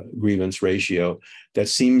grievance ratio that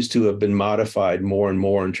seems to have been modified more and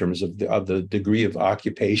more in terms of the degree of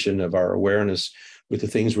occupation of our awareness with the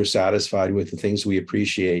things we're satisfied with, the things we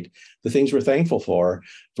appreciate, the things we're thankful for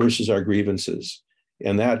versus our grievances.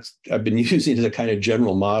 And that I've been using as a kind of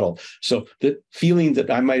general model. So the feeling that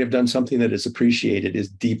I might have done something that is appreciated is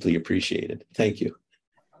deeply appreciated. Thank you.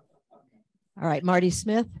 All right, Marty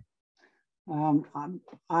Smith.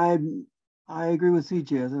 I agree with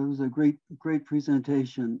CJ. That was a great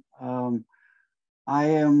presentation. I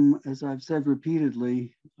am, as I've said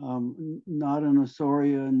repeatedly, not an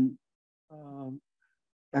Ossorio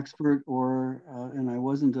expert, and I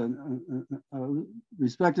wasn't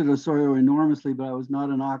respected Ossorio enormously, but I was not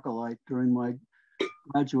an acolyte during my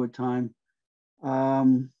graduate time.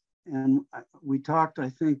 And we talked, I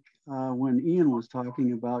think, when Ian was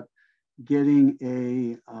talking about getting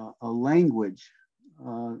a language,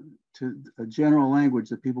 to a general language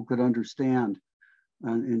that people could understand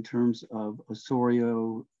in terms of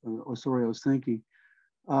Ossorio's thinking.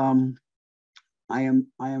 I am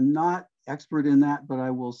not expert in that, but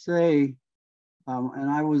I will say,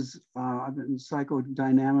 and I've been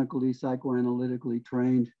psychodynamically, psychoanalytically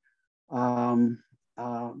trained. All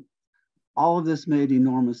of this made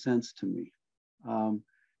enormous sense to me.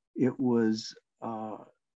 It was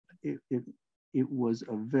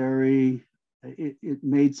it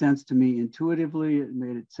made sense to me intuitively. It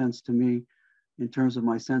made sense to me in terms of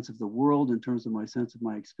my sense of the world, in terms of my sense of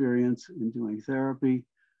my experience in doing therapy.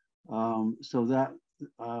 So that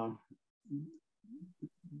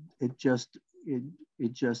it just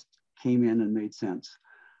came in and made sense.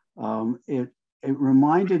 It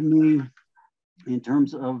reminded me in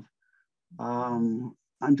terms of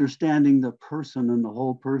understanding the person and the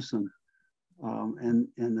whole person, and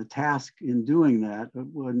the task in doing that.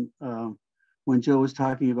 When Joe was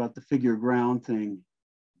talking about the figure ground thing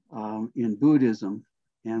in Buddhism,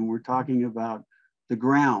 and we're talking about the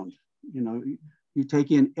ground, you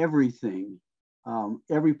take in everything,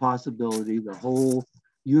 every possibility, the whole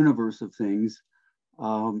universe of things,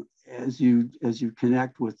 as you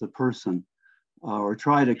connect with the person, or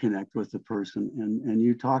try to connect with the person. And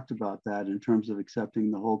you talked about that in terms of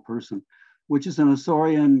accepting the whole person, which is an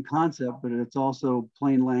Ossorio concept, but it's also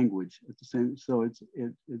plain language at the same. So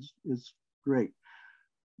it's great.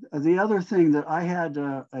 The other thing that I had,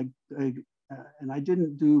 and I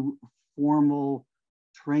didn't do formal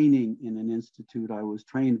training in an institute. I was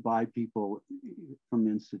trained by people from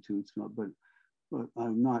institutes, but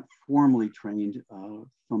I'm not formally trained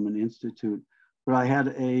from an institute. But I had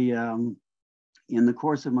in the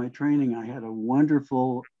course of my training, I had a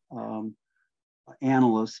wonderful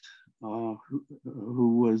analyst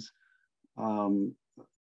who was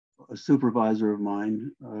a supervisor of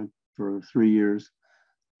mine for 3 years.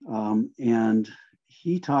 And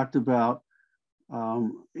he talked about,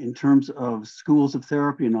 in terms of schools of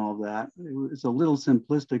therapy and all that, it's a little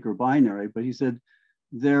simplistic or binary, but he said,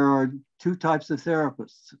 there are two types of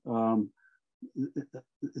therapists.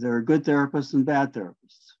 There are good therapists and bad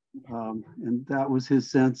therapists. And that was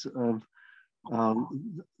his sense of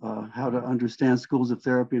how to understand schools of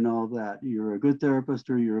therapy and all that. You're a good therapist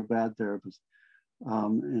or you're a bad therapist.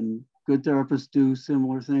 And good therapists do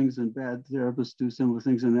similar things and bad therapists do similar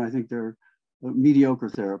things. And I think they're mediocre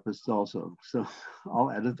therapists also. So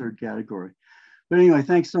I'll add a third category. But anyway,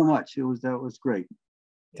 thanks so much. That was great.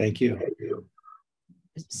 Thank you.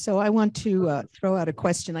 So I want to throw out a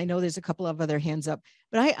question. I know there's a couple of other hands up,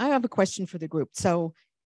 but I have a question for the group. So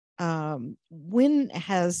Wynn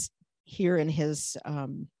has here in his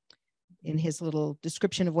little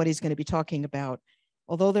description of what he's going to be talking about,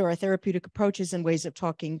 although there are therapeutic approaches and ways of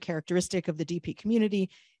talking characteristic of the DP community,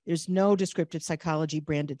 there's no descriptive psychology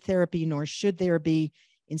branded therapy, nor should there be.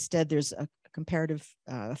 Instead, there's a comparative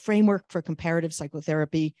framework for comparative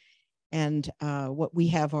psychotherapy. And what we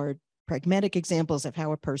have are pragmatic examples of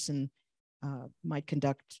how a person might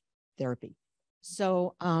conduct therapy.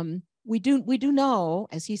 So we do know,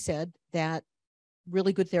 as he said, that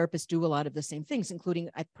really good therapists do a lot of the same things, including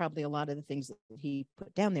probably a lot of the things that he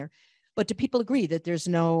put down there. But do people agree that there's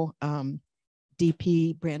no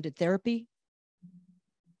DP branded therapy?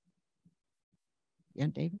 Yeah,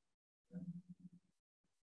 David?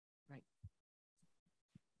 Right.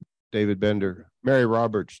 David Bender. Mary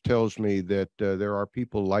Roberts tells me that there are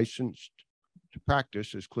people licensed to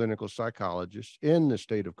practice as clinical psychologists in the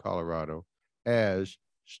state of Colorado as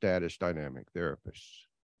status dynamic therapists.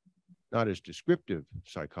 Not as descriptive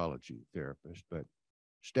psychology therapists, but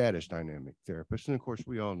status dynamic therapists. And of course,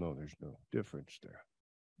 we all know there's no difference there.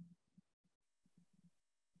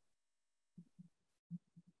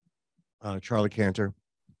 Charlie Cantor.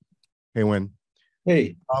 Hey, Wynn.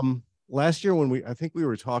 Hey. Last year when I think we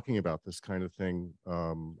were talking about this kind of thing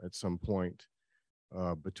at some point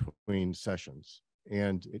between sessions.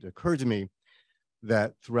 And it occurred to me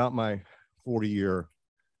that throughout my 40-year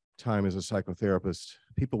time as a psychotherapist,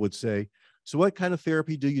 people would say, so what kind of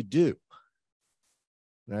therapy do you do?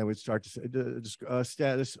 And I would start to say,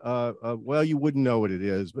 status, well, you wouldn't know what it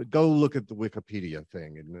is, but go look at the Wikipedia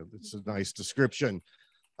thing, and it's a nice description.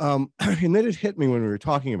 And then it hit me when we were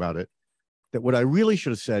talking about it, that what I really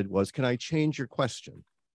should have said was, can I change your question?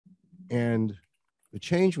 And the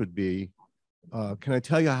change would be, can I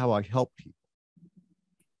tell you how I help people?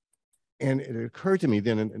 And it occurred to me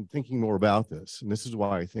then, in thinking more about this, and this is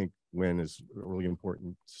why I think Wynn is really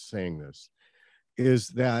important saying this, is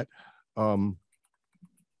that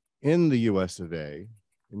in the US of A,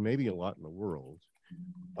 and maybe a lot in the world,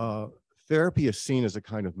 therapy is seen as a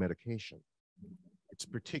kind of medication. It's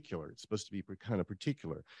particular. It's supposed to be kind of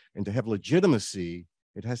particular. And to have legitimacy,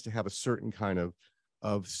 it has to have a certain kind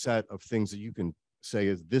of set of things that you can say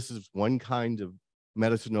is, this is one kind of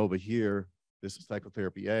medicine over here, this is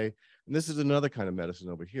psychotherapy A, and this is another kind of medicine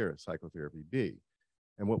over here, psychotherapy B.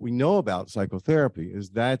 And what we know about psychotherapy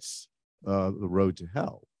is that's the road to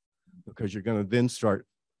hell, because you're going to then start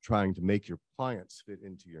trying to make your clients fit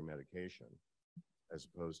into your medication as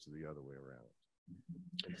opposed to the other way around.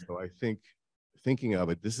 And so I think, thinking of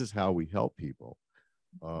it, this is how we help people.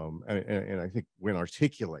 And I think Wynn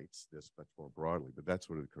articulates this much more broadly, but that's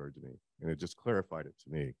what occurred to me. And it just clarified it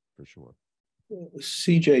to me for sure.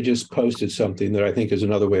 CJ just posted something that I think is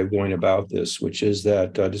another way of going about this, which is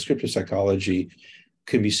that descriptive psychology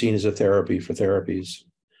can be seen as a therapy for therapies,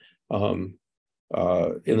 in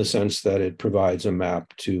the sense that it provides a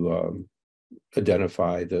map to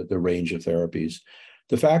identify the range of therapies.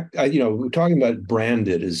 The fact, we're talking about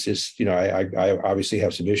branded is just, I obviously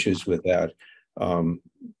have some issues with that.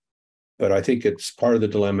 But I think it's part of the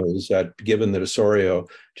dilemma is that given that Ossorio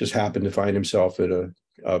just happened to find himself at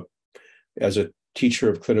as a teacher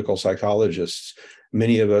of clinical psychologists,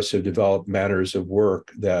 many of us have developed manners of work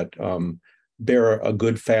that bear a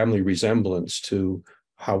good family resemblance to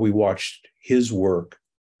how we watched his work,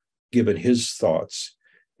 given his thoughts,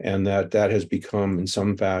 and that has become in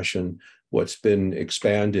some fashion what's been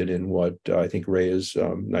expanded in what I think Ray is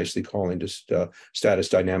nicely calling just status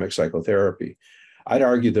dynamic psychotherapy. I'd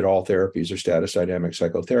argue that all therapies are status dynamic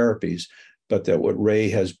psychotherapies, but that what Ray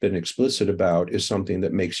has been explicit about is something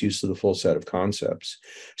that makes use of the full set of concepts.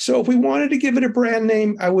 So if we wanted to give it a brand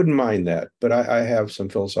name, I wouldn't mind that, but I have some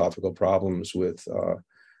philosophical problems with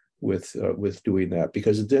doing that,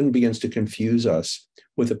 because it then begins to confuse us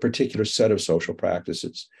with a particular set of social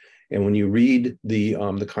practices. And when you read the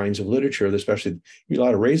kinds of literature, especially a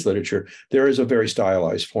lot of Ray's literature, there is a very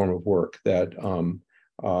stylized form of work that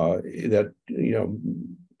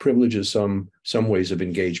privileges some ways of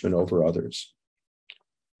engagement over others.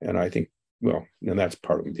 And I think, well, and that's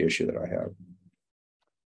part of the issue that I have.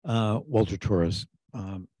 Walter Torres.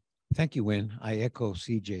 Thank you, Wynn. I echo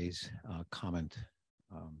CJ's comment.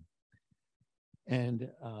 And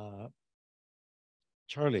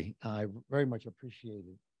Charlie, I very much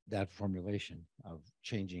appreciated that formulation of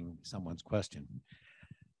changing someone's question.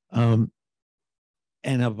 And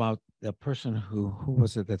about the person who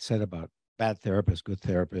was it that said about bad therapist, good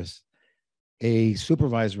therapist? A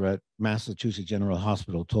supervisor at Massachusetts General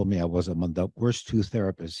Hospital told me I was among the worst two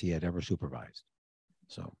therapists he had ever supervised.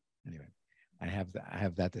 So anyway, I have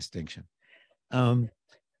that distinction.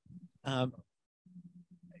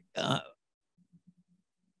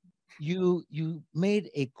 You made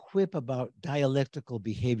a quip about dialectical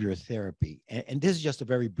behavior therapy, and this is just a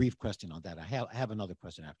very brief question on that. I have another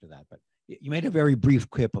question after that, but you made a very brief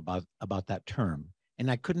quip about that term, and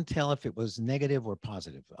I couldn't tell if it was negative or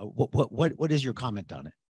positive. What is your comment on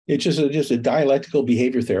it? It's just a dialectical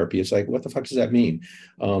behavior therapy. It's like, what the fuck does that mean?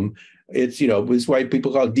 It's why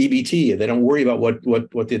people call it DBT, and they don't worry about what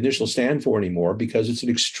the initials stand for anymore, because it's an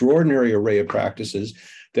extraordinary array of practices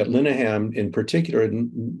that Linehan, in particular,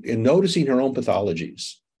 in noticing her own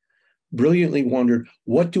pathologies, brilliantly wondered,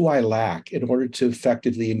 what do I lack in order to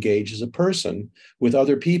effectively engage as a person with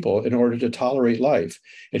other people in order to tolerate life?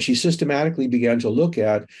 And she systematically began to look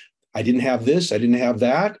at, I didn't have this, I didn't have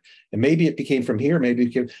that, and maybe it became from here, maybe it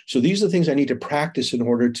became. So these are the things I need to practice in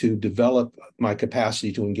order to develop my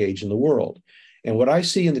capacity to engage in the world. And what I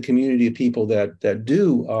see in the community of people that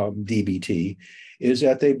do DBT is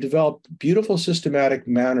that they've developed beautiful systematic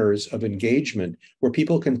manners of engagement where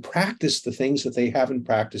people can practice the things that they haven't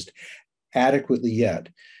practiced adequately yet.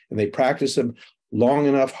 And they practice them long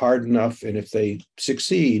enough, hard enough, and if they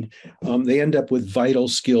succeed, they end up with vital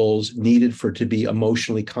skills needed to be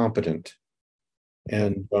emotionally competent.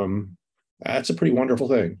 And that's a pretty wonderful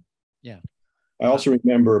thing. Yeah. I also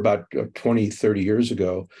remember about 20, 30 years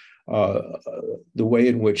ago, the way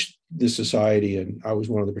in which this society, and I was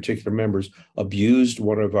one of the particular members, abused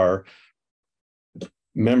one of our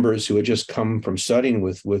members who had just come from studying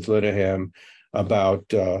with Linehan about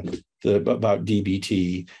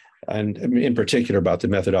DBT, and in particular about the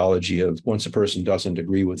methodology of once a person doesn't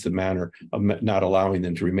agree with the manner of not allowing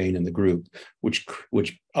them to remain in the group, which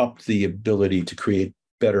upped the ability to create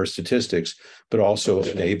better statistics, but also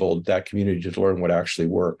enabled that community to learn what actually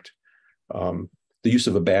worked. The use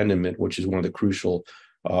of abandonment, which is one of the crucial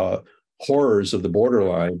horrors of the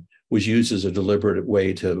borderline, was used as a deliberate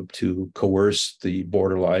way to coerce the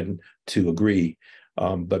borderline to agree.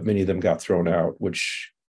 But many of them got thrown out,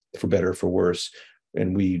 which for better or for worse.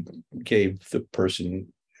 And we gave the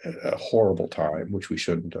person a horrible time, which we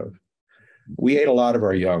shouldn't have. We ate a lot of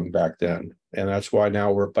our young back then. And that's why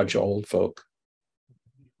now we're a bunch of old folk.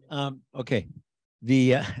 Okay.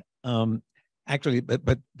 The actually,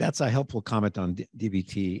 but that's a helpful comment on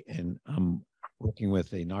DBT, and I'm working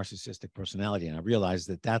with a narcissistic personality, and I realized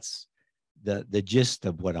that that's the gist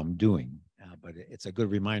of what I'm doing. But it's a good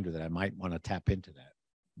reminder that I might want to tap into that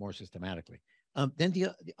more systematically. Then the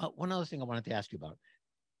one other thing I wanted to ask you about.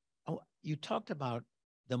 You talked about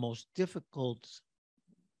the most difficult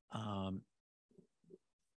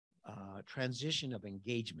transition of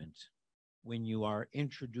engagement when you are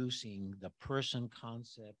introducing the person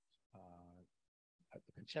concept,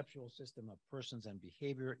 the conceptual system of persons and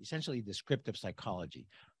behavior, essentially descriptive psychology.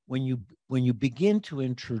 When you begin to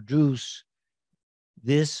introduce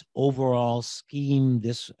this overall scheme,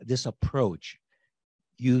 this approach,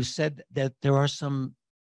 you said that there are some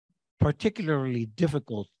particularly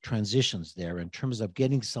difficult transitions there in terms of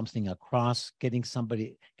getting something across, getting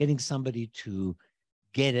somebody to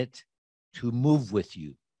get it, to move with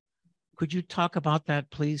you. Could you talk about that,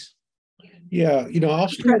 please? Yeah, I'll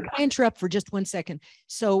start. Can I interrupt for just 1 second?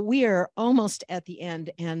 So we are almost at the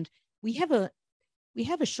end, and we have a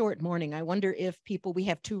short morning. I wonder if we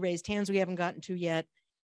have 2 raised hands we haven't gotten to yet.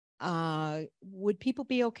 Would people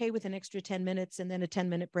be okay with an extra 10 minutes and then a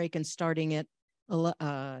 10-minute break and starting at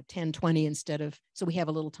 10:20 instead of, so we have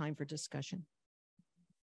a little time for discussion?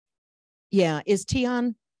 Yeah, is T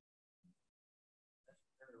on?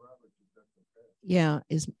 Yeah,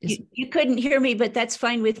 you couldn't hear me, but that's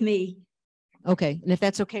fine with me. Okay, and if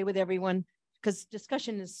that's okay with everyone, because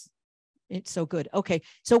discussion it's so good. Okay,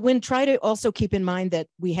 so Wynn, try to also keep in mind that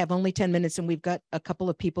we have only 10 minutes and we've got a couple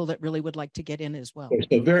of people that really would like to get in as well.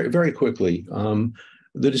 So very, very quickly,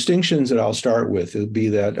 the distinctions that I'll start with would be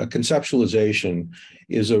that a conceptualization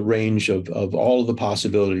is a range of all of the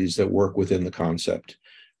possibilities that work within the concept.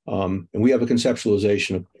 And we have a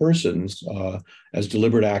conceptualization of persons as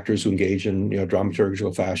deliberate actors who engage in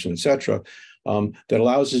dramaturgical fashion, et cetera, that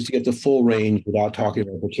allows us to get the full range without talking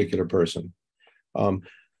about a particular person.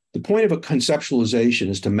 The point of a conceptualization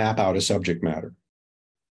is to map out a subject matter.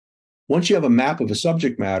 Once you have a map of a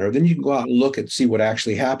subject matter, then you can go out and look and see what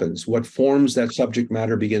actually happens, what forms that subject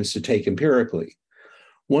matter begins to take empirically.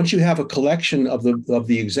 Once you have a collection of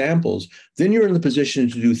the examples, then you're in the position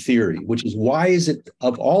to do theory, which is why is it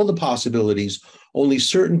of all the possibilities, only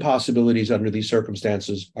certain possibilities under these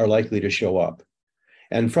circumstances are likely to show up.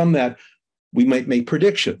 And from that, we might make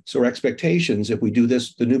predictions or expectations if we do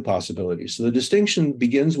the new possibilities. So the distinction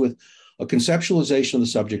begins with a conceptualization of the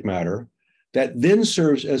subject matter that then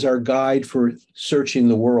serves as our guide for searching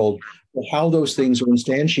the world for how those things are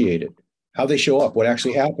instantiated, how they show up, what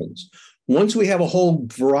actually happens. Once we have a whole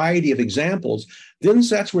variety of examples, then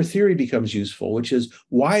that's where theory becomes useful, which is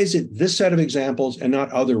why is it this set of examples and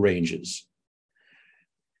not other ranges?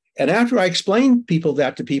 And after I explain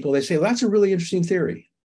that to people, they say, well, that's a really interesting theory.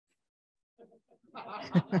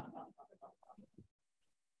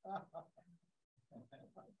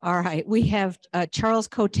 All right, we have Charles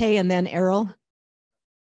Cote and then Errol.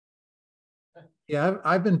 Yeah,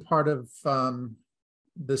 I've been part of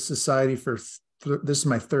this society for, this is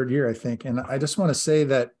my 3rd year, I think. And I just want to say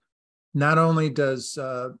that not only does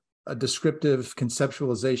a descriptive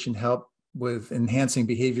conceptualization help with enhancing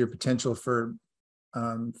behavior potential for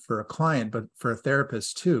a client, but for a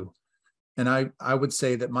therapist too. And I would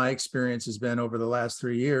say that my experience has been over the last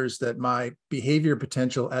 3 years that my behavior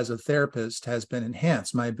potential as a therapist has been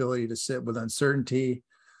enhanced. My ability to sit with uncertainty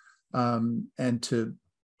and to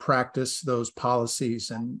practice those policies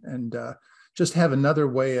and just have another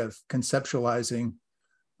way of conceptualizing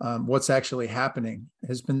what's actually happening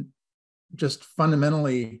has been just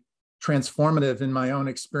fundamentally transformative in my own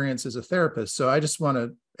experience as a therapist. So I just want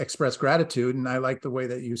to express gratitude, and I like the way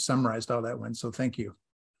that you summarized all that, Wynn. So thank you.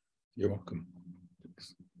 You're welcome.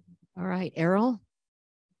 All right, Errol.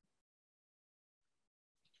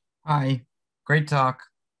 Hi, great talk.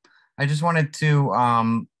 I just wanted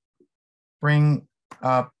to bring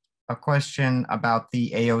up a question about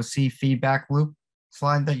the AOC feedback loop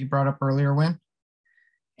slide that you brought up earlier, Wynn.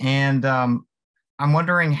 And I'm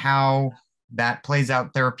wondering how that plays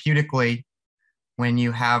out therapeutically when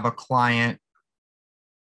you have a client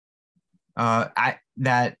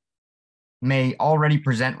that may already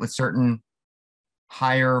present with certain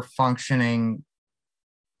higher functioning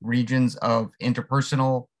regions of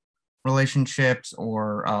interpersonal relationships,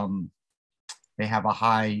 or they have a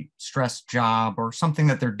high stress job or something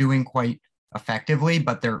that they're doing quite effectively,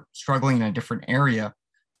 but they're struggling in a different area.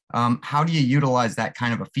 How do you utilize that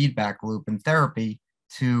kind of a feedback loop in therapy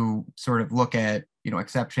to sort of look at,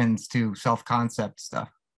 exceptions to self-concept stuff?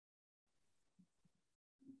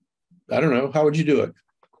 I don't know. How would you do it?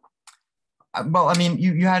 Well, I mean,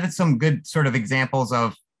 you had some good sort of examples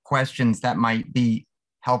of questions that might be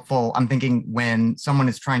helpful. I'm thinking when someone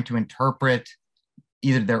is trying to interpret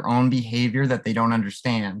either their own behavior that they don't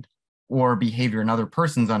understand, or behavior, another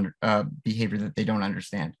person's behavior that they don't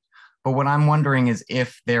understand. But what I'm wondering is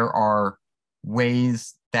if there are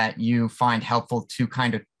ways that you find helpful to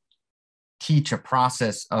kind of teach a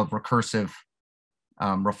process of recursive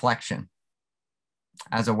reflection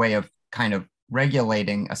as a way of kind of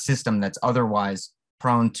regulating a system that's otherwise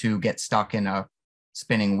prone to get stuck in a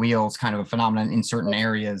spinning wheels kind of a phenomenon in certain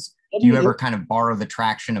areas. Do you ever kind of borrow the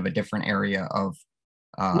traction of a different area of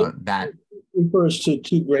that? Refers to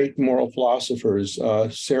two great moral philosophers,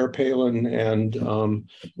 Sarah Palin and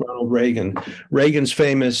Ronald Reagan. Reagan's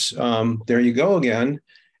famous, there you go again,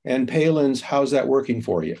 and Palin's, how's that working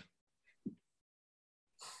for you?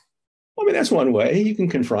 I mean, that's one way you can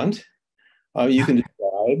confront. You can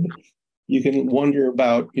describe. You can wonder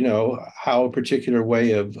about, how a particular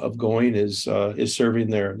way of going is serving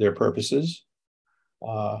their purposes.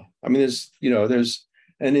 I mean, there's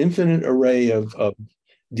an infinite array of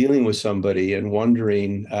dealing with somebody and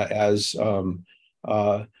wondering as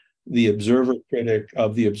the observer critic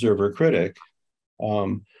of the observer critic,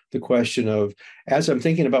 the question of, as I'm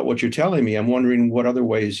thinking about what you're telling me, I'm wondering what other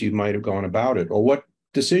ways you might have gone about it, or what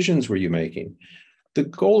decisions were you making? The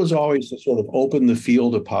goal is always to sort of open the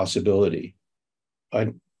field of possibility,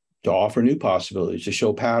 to offer new possibilities, to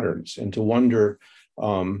show patterns, and to wonder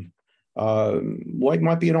what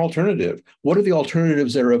might be an alternative. What are the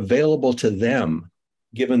alternatives that are available to them,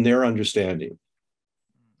 given their understanding?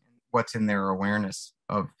 What's in their awareness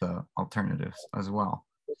of the alternatives as well?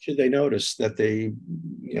 What should they notice that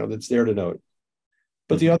that's there to note?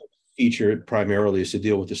 But the other feature primarily is to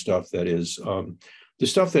deal with the stuff that is the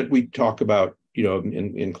stuff that we talk about,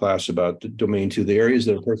 in class about the domain 2, the areas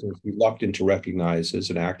that a person is reluctant to recognize as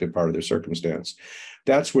an active part of their circumstance.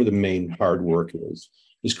 That's where the main hard work is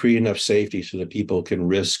create enough safety so that people can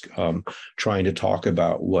risk trying to talk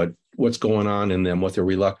about what's going on in them, what they're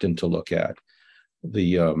reluctant to look at.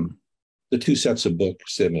 The two sets of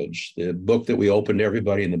books image, the book that we open to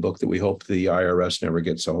everybody and the book that we hope the IRS never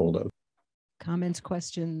gets a hold of. Comments,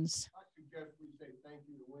 questions? I suggest we say thank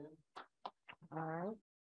you to Wynn.